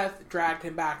beat Seth, dragged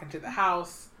him back into the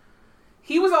house.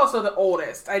 He was also the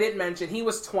oldest. I didn't mention, he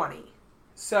was 20.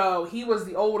 So he was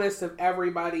the oldest of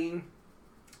everybody.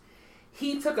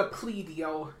 He took a plea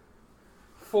deal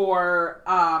for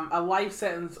a life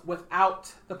sentence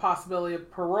without the possibility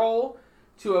of parole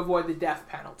to avoid the death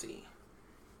penalty.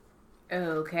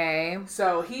 Okay.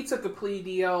 So he took a plea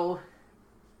deal.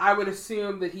 I would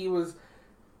assume that he was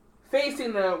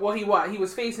facing he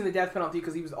was facing the death penalty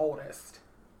because he was oldest.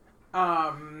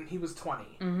 He was 20.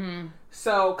 Mm-hmm.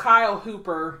 So Kyle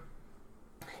Hooper,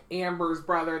 Amber's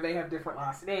brother, they have different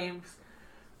last names.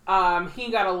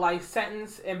 He got a life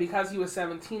sentence, and because he was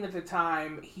 17 at the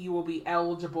time, he will be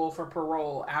eligible for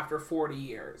parole after 40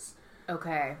 years.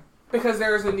 Okay. Because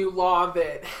there's a new law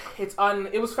that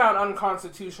it was found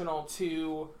unconstitutional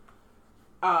to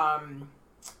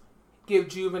give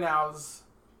juveniles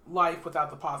life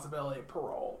without the possibility of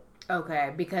parole.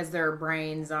 Okay, because their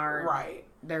brains aren't... Right.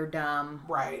 They're dumb.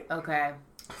 Right. Okay.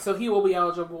 So he will be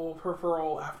eligible for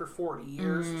parole after 40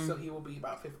 years, so he will be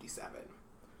about 57.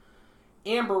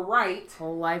 Amber Wright...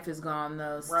 Whole life is gone,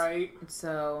 though. Right.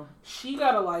 So... She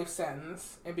got a life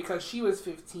sentence, and because she was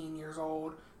 15 years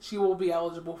old, she will be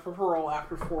eligible for parole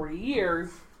after 40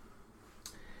 years.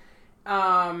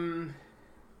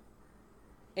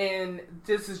 And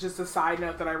this is just a side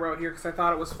note that I wrote here because I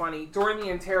thought it was funny. During the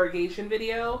interrogation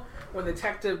video, when the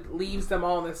detective leaves them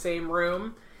all in the same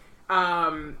room,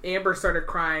 Amber started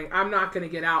crying. I'm not going to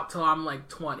get out till I'm like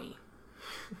 20.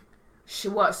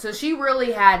 So she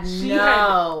really had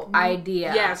no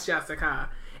idea. Yes, Jessica.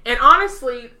 And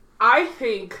honestly, I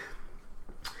think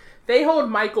they hold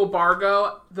Michael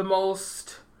Bargo the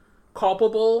most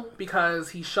culpable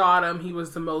because he shot him. He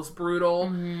was the most brutal.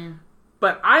 Mm-hmm.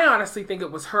 But I honestly think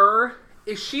it was her.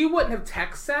 If she wouldn't have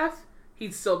texted Seth,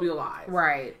 he'd still be alive.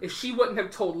 Right. If she wouldn't have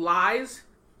told lies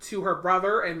to her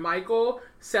brother and Michael,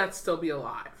 Seth'd still be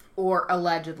alive. Or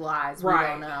alleged lies.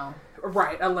 Right. We don't know.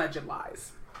 Right. Alleged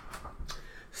lies.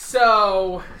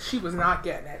 So she was not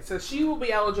getting it. So she will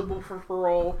be eligible for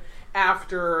parole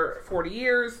after 40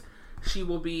 years. She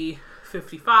will be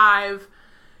 55.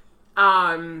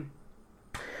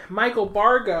 Michael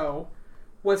Bargo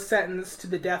was sentenced to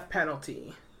the death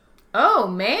penalty. Oh,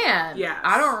 man. Yes.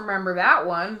 I don't remember that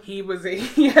one. He was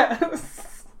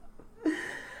yes.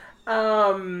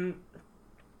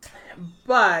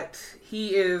 But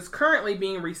he is currently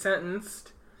being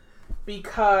resentenced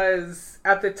because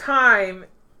at the time,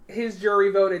 his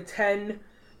jury voted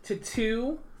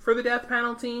 10-2 for the death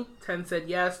penalty. 10 said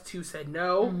yes, 2 said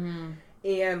no. Mm-hmm.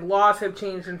 And laws have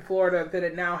changed in Florida that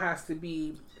it now has to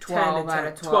be 12 out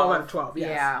of 12. 12 out of 12, yes.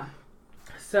 Yeah.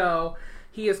 So,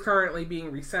 he is currently being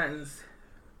resentenced.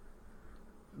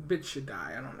 Bitch should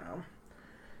die, I don't know.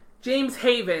 James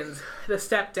Havens, the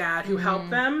stepdad who helped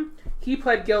them, he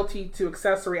pled guilty to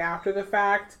accessory after the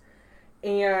fact.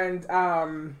 And,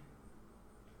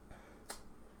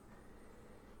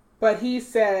 but he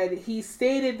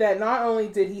stated that not only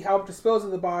did he help dispose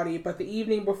of the body, but the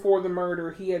evening before the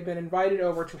murder, he had been invited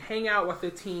over to hang out with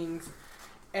the teens,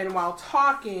 and while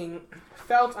talking,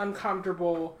 felt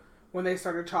uncomfortable when they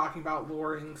started talking about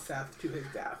luring Seth to his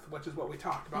death, which is what we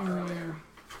talked about earlier.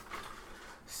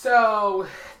 So,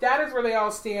 that is where they all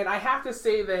stand. I have to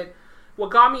say that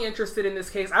what got me interested in this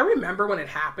case, I remember when it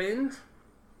happened.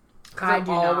 I've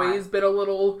always been a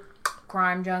little...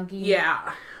 crime junkie.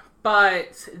 Yeah.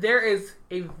 But there is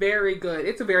it's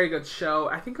a very good show.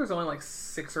 I think there's only like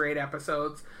 6 or 8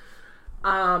 episodes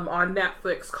on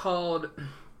Netflix called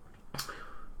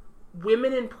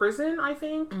Women in Prison, I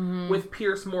think, with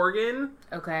Pierce Morgan.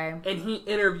 Okay. And he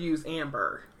interviews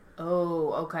Amber.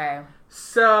 Oh, okay.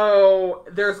 So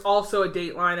there's also a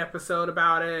Dateline episode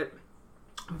about it.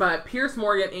 But Pierce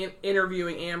Morgan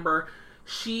interviewing Amber,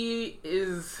 she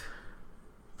is,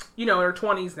 in her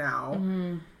 20s now.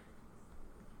 Mm-hmm.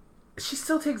 She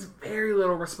still takes very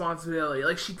little responsibility.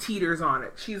 Like, she teeters on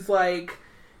it. She's like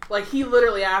he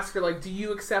literally asked her, like, do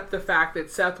you accept the fact that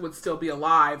Seth would still be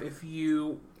alive if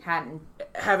you hadn't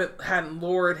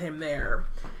lured him there?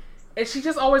 And she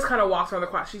just always kind of walks around the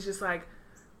clock. She's just like,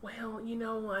 well,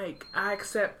 I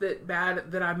accept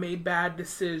that I made bad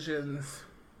decisions.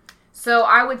 So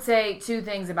I would say 2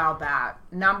 things about that.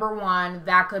 Number 1,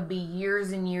 that could be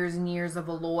years and years and years of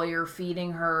a lawyer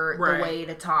feeding her the way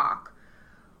to talk.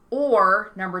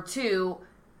 Or, number 2,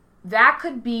 that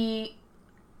could be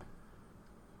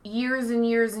years and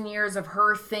years and years of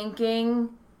her thinking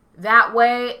that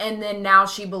way, and then now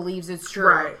she believes it's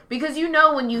true. Right. Because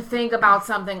when you think about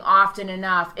something often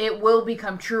enough, it will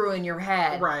become true in your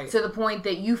head. Right. To the point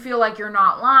that you feel like you're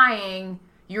not lying,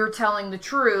 you're telling the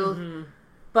truth, mm-hmm.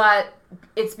 but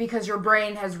it's because your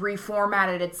brain has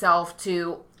reformatted itself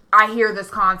to, I hear this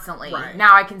constantly. Right.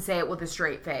 Now I can say it with a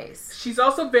straight face. She's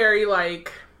also very,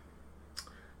 like,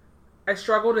 I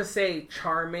struggle to say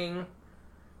charming,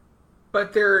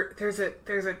 but there's a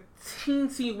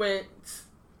teensy wint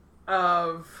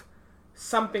of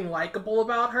something likable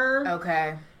about her.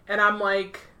 Okay. And I'm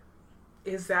like,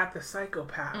 is that the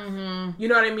psychopath? Mm-hmm. You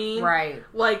know what I mean? Right.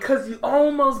 Like, because you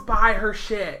almost buy her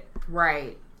shit.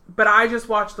 Right. But I just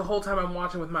watched the whole time I'm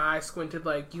watching with my eyes squinted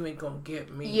like, you ain't gonna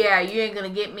get me. Yeah, you ain't gonna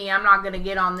get me. I'm not gonna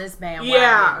get on this bandwagon.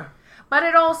 Yeah. But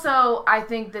it also, I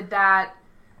think that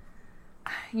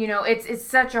it's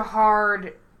such a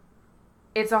hard...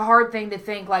 It's a hard thing to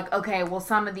think, like, okay, well,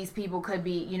 some of these people could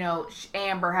be,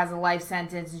 Amber has a life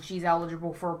sentence and she's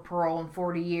eligible for parole in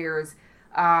 40 years.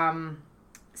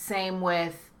 Same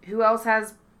with, who else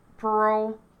has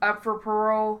parole, up for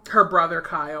parole? Her brother,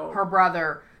 Kyle. Her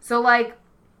brother. So, like,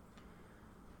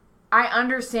 I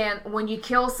understand when you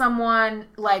kill someone,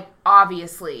 like,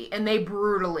 obviously, and they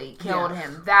brutally killed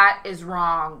him, that is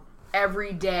wrong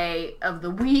every day of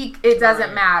the week. It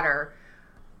doesn't matter.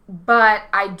 But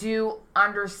I do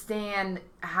understand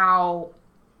how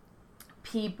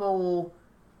people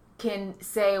can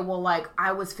say, well, like,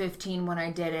 I was 15 when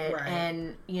I did it. Right.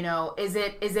 And, is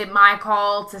it my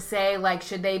call to say, like,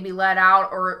 should they be let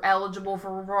out or eligible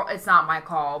for parole? It's not my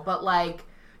call. But, like,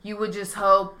 you would just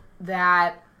hope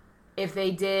that if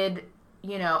they did,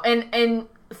 and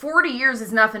 40 years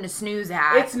is nothing to snooze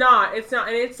at. It's not.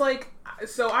 And it's like,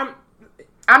 so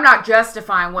I'm not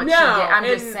justifying what she did. I'm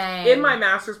just saying. In my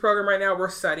master's program right now, we're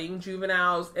studying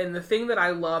juveniles, and the thing that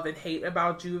I love and hate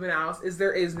about juveniles is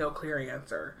there is no clear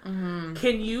answer. Mm-hmm.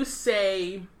 Can you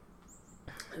say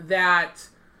that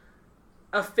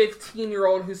a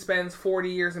 15-year-old who spends 40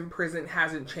 years in prison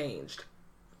hasn't changed?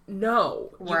 No.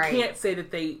 Right. You can't say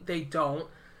that they don't.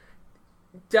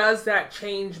 Does that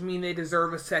change mean they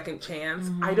deserve a second chance?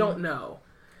 Mm-hmm. I don't know.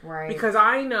 Right. Because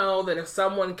I know that if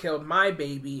someone killed my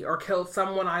baby or killed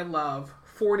someone I love,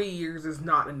 40 years is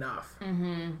not enough.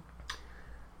 Mm-hmm.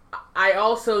 I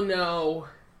also know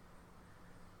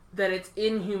that it's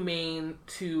inhumane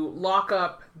to lock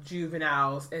up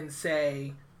juveniles and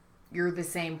say, you're the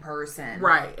same person.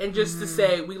 Right. And just to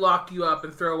say, we lock you up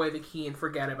and throw away the key and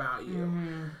forget about you.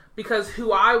 Mm-hmm. Because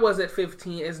who I was at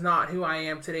 15 is not who I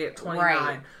am today at 29.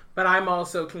 Right. But I'm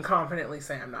also can confidently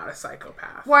say I'm not a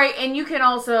psychopath. Right, and you can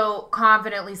also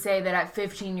confidently say that at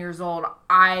 15 years old,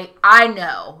 I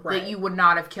know that you would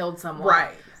not have killed someone.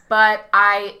 Right. But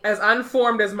as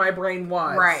unformed as my brain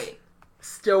was,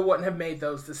 still wouldn't have made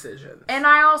those decisions. And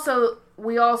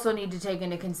we also need to take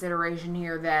into consideration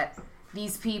here that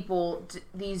these people,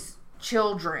 these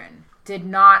children, did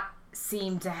not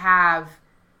seem to have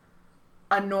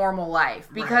a normal life.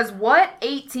 Because what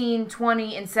 18,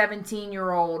 20, and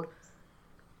 17-year-old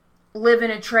live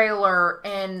in a trailer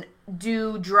and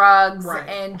do drugs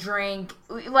and drink?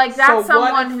 Like, that's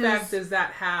someone who's... So what effect does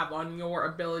that have on your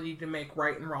ability to make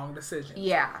right and wrong decisions?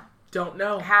 Yeah. Don't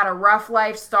know. Had a rough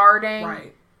life starting.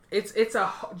 Right.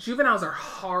 Juveniles are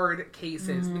hard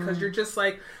cases because you're just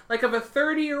like if a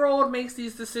 30-year-old makes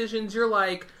these decisions, you're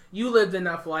like, you lived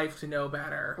enough life to know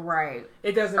better. Right.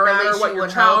 It doesn't matter what your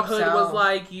childhood was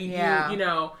like. You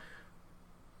know.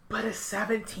 But a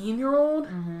 17-year-old?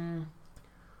 Mm-hmm.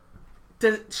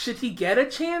 Should he get a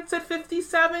chance at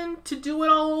 57 to do it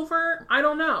all over? I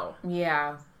don't know.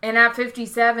 Yeah. And at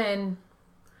 57...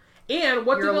 And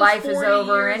what your life is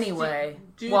over anyway.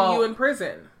 Do you in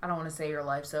prison? I don't want to say your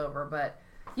life's over, but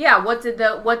yeah,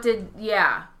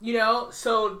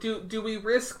 so do we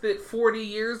risk that 40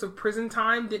 years of prison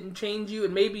time didn't change you,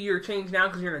 and maybe you're changed now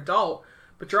because you're an adult,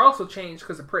 but you're also changed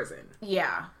because of prison?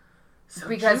 Yeah. So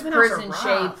because prison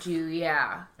shaped you,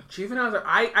 yeah. Juveniles are,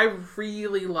 I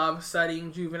really love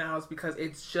studying juveniles because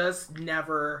it's just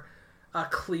never a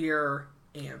clear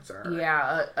answer.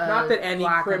 Yeah. Not that any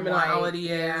criminality is.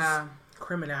 Yeah.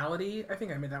 Criminality? I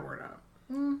think I made that word up.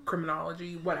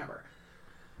 Criminology? Whatever.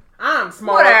 I'm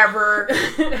smart. Whatever.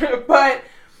 But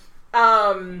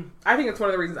I think it's one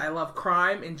of the reasons I love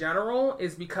crime in general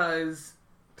is because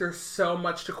there's so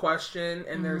much to question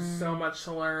and there's so much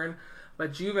to learn.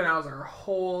 But juveniles are a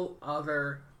whole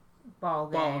other ball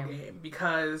game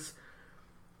because,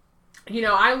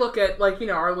 I look at,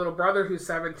 our little brother who's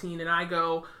 17 and I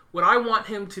go, would I want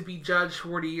him to be judged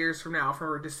 40 years from now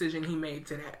for a decision he made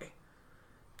today?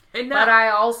 And no. But I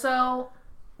also,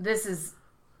 this is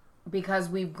because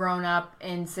we've grown up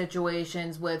in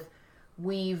situations with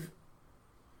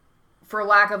for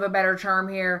lack of a better term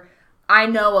here, I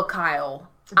know a Kyle.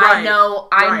 Right. I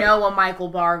know a Michael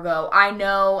Bargo. I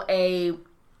know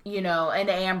an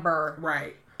Amber.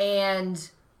 Right. And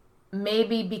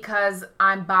maybe because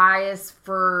I'm biased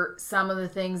for some of the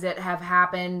things that have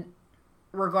happened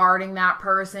regarding that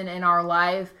person in our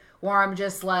life, where I'm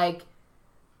just like,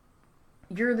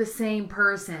 you're the same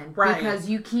person. Right. Because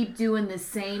you keep doing the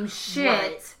same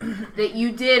shit that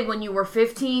you did when you were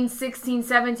 15, 16,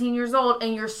 17 years old,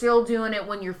 and you're still doing it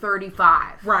when you're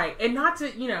 35. Right. And not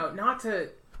to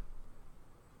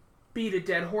beat a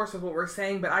dead horse with what we're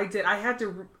saying, but I had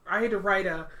to write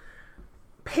a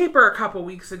paper a couple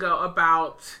weeks ago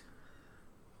about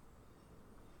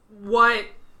what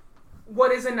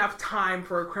is enough time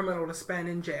for a criminal to spend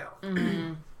in jail.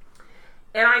 Mm-hmm.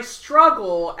 And I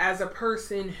struggle as a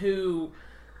person who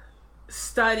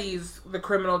studies the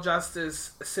criminal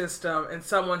justice system and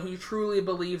someone who truly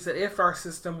believes that if our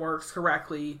system works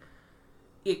correctly,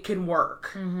 it can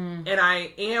work. Mm-hmm. And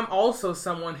I am also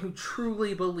someone who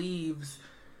truly believes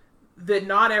that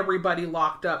not everybody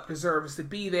locked up deserves to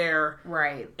be there.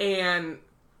 Right.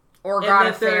 Or got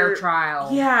a fair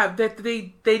trial. Yeah, that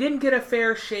they didn't get a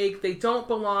fair shake, they don't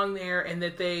belong there, and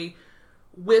that they,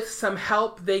 with some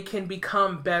help, they can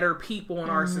become better people in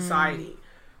our society.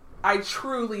 I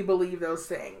truly believe those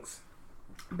things.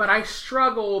 But I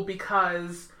struggle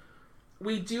because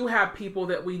we do have people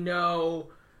that we know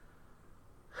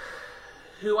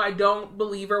who I don't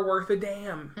believe are worth a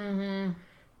damn. Mm-hmm.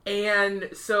 And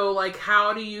so, like,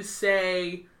 how do you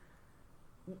say,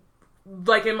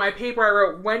 like in my paper I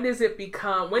wrote, when does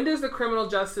the criminal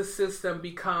justice system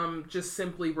become just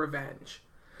simply revenge?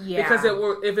 Yeah. Because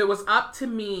if it was up to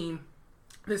me,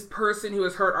 this person who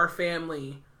has hurt our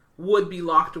family would be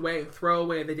locked away and throw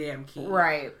away the damn key.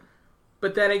 Right.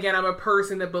 But then again, I'm a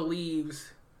person that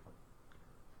believes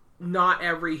not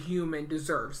every human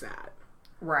deserves that.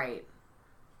 Right.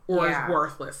 Or is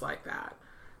worthless like that.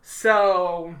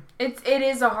 So it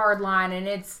is a hard line, and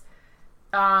it's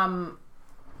I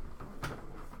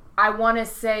want to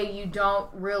say you don't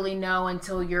really know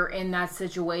until you're in that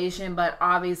situation, but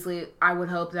obviously I would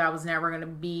hope that I was never going to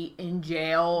be in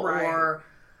jail or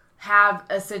have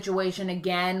a situation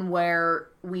again where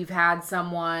we've had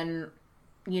someone,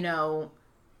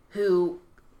 who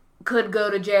could go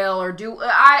to jail or do...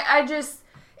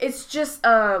 It's just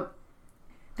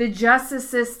the justice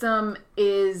system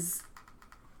is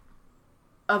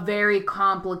a very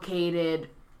complicated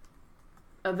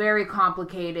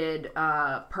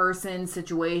person,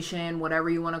 situation, whatever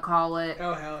you want to call it.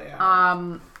 Oh, hell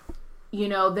yeah.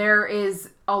 There is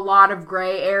a lot of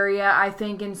gray area, I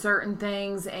think, in certain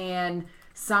things, and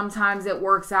sometimes it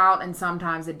works out and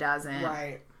sometimes it doesn't.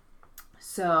 Right.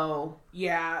 So.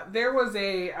 Yeah,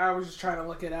 I was just trying to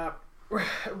look it up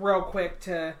real quick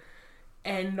to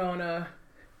end on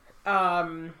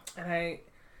and I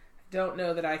don't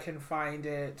know that I can find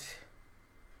it.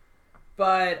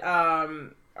 But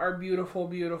our beautiful,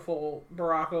 beautiful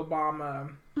Barack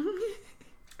Obama,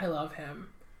 I love him.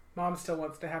 Mom still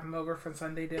wants to have him over for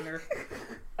Sunday dinner.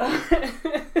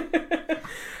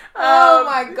 Oh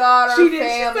my God, our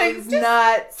family's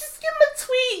nuts. Just give him a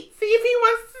tweet. See if he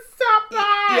wants to stop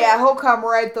by. Yeah, he'll come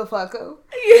right the fuck up.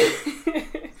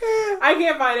 I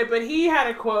can't find it, but he had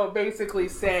a quote basically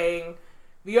saying,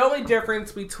 the only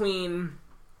difference between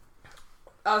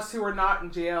us who are not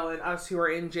in jail and us who are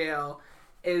in jail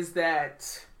is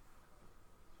that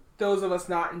those of us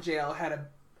not in jail had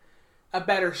a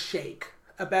better shake,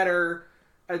 a better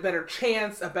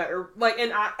chance, a better, like,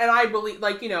 and I believe,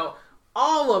 like,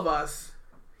 all of us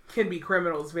can be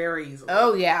criminals very easily.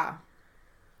 Oh yeah.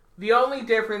 The only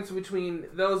difference between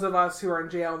those of us who are in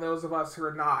jail and those of us who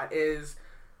are not is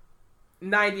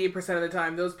 98% of the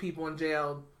time those people in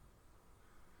jail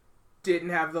didn't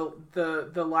have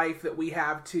the life that we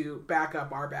have to back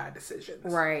up our bad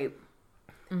decisions. Right.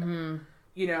 Mm-hmm.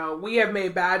 We have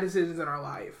made bad decisions in our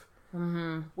life.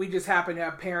 Mm-hmm. We just happen to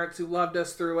have parents who loved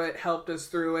us through it, helped us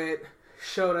through it,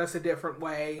 showed us a different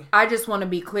way. I just want to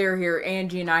be clear here.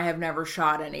 Angie and I have never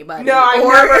shot anybody. No,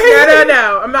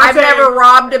 No. I'm not I've never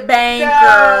robbed a bank.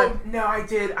 No, I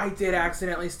did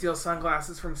accidentally steal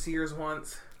sunglasses from Sears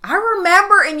once. I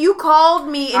remember, and you called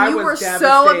me, and you were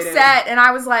so upset, and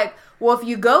I was like, well, if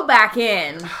you go back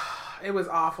in... It was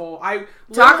awful.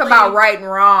 Talk about right and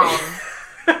wrong.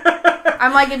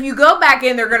 I'm like, if you go back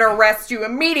in, they're going to arrest you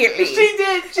immediately. She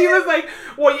did. She was like,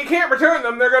 well, you can't return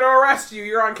them. They're going to arrest you.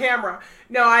 You're on camera.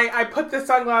 No, I put the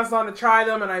sunglasses on to try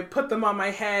them, and I put them on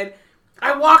my head.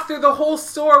 I walked through the whole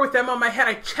store with them on my head.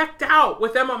 I checked out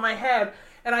with them on my head,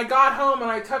 and I got home,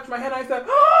 and I touched my head, and I said,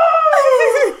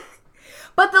 oh!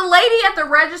 But the the lady at the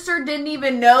register didn't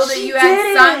even know that you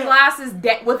had sunglasses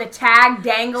with a tag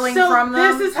dangling from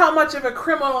them. This is how much of a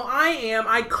criminal I am.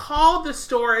 I called the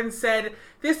store and said,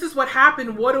 this is what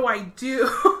happened. What do I do?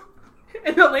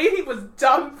 And the lady was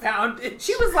dumbfounded.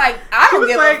 She was like, I don't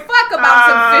give a fuck about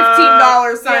some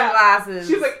 $15 sunglasses.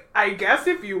 Yeah. She's like, I guess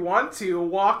if you want to,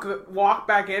 walk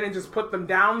back in and just put them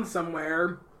down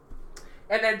somewhere.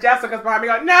 And then Jessica's behind me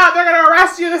going, no, they're going to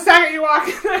arrest you the second you walk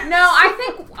in there. No,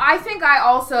 I think I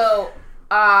also,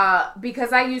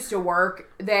 because I used to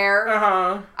work there,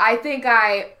 I think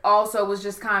I also was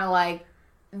just kind of like,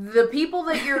 the people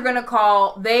that you're going to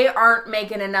call, they aren't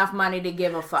making enough money to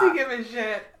give a fuck. To give a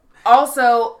shit.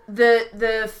 Also, the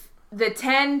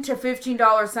 $10 to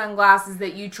 $15 sunglasses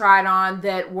that you tried on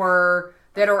that are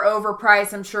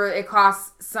overpriced, I'm sure it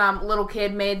costs some little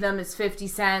kid made them. It's 50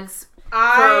 cents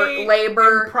for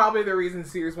labor. Probably the reason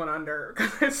Sears went under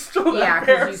because I stole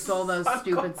because you stole those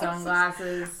stupid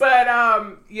sunglasses. But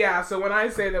so when I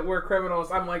say that we're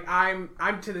criminals, I'm like I'm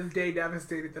to this day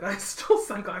devastated that I stole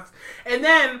sunglasses, and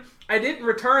then I didn't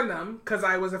return them because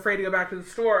I was afraid to go back to the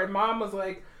store, and Mom was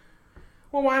like,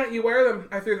 well, why don't you wear them?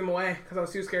 I threw them away because I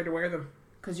was too scared to wear them.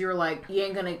 Because you were like,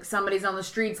 somebody's on the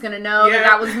street's going to know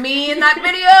that was me in that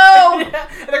video. And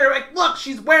they're going to be like, look,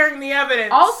 she's wearing the evidence.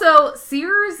 Also,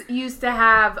 Sears used to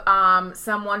have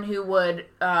someone who would,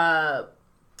 watch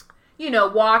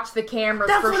the cameras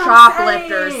for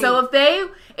shoplifters. So if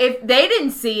they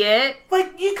didn't see it.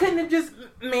 Like, you couldn't have just,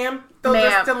 ma'am,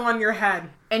 they're still on your head.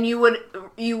 And you would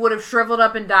have shriveled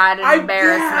up and died in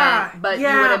embarrassment. But you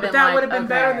would have been that would have been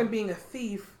better than being a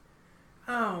thief.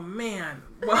 Oh, man.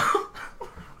 Well,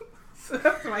 so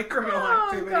that's my criminal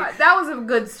activity. God. That was a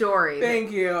good story.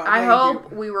 Thank you. I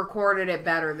hope we recorded it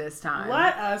better this time.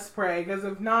 Let us pray, because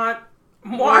if not,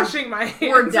 washing my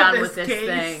hands. We're done with this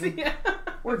case. thing. Yeah.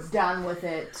 We're done with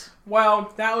it.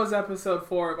 Well, that was episode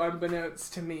 4 of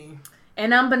Unbeknownst to Me.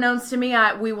 And unbeknownst to me,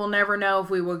 we will never know if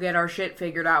we will get our shit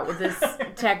figured out with this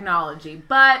technology.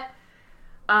 But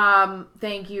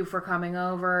thank you for coming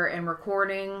over and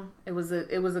recording. It was a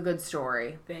good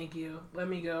story. Thank you. Let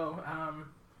me go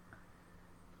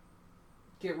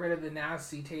get rid of the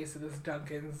nasty taste of this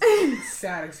Dunkin's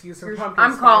sad excuse for pumpkin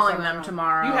I'm spice. calling them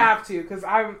tomorrow. You have to, because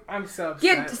I'm so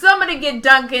upset. Somebody get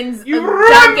Dunkin's you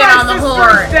Dunkin' on the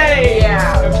horn. Day.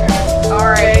 Yeah. Okay. All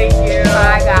right.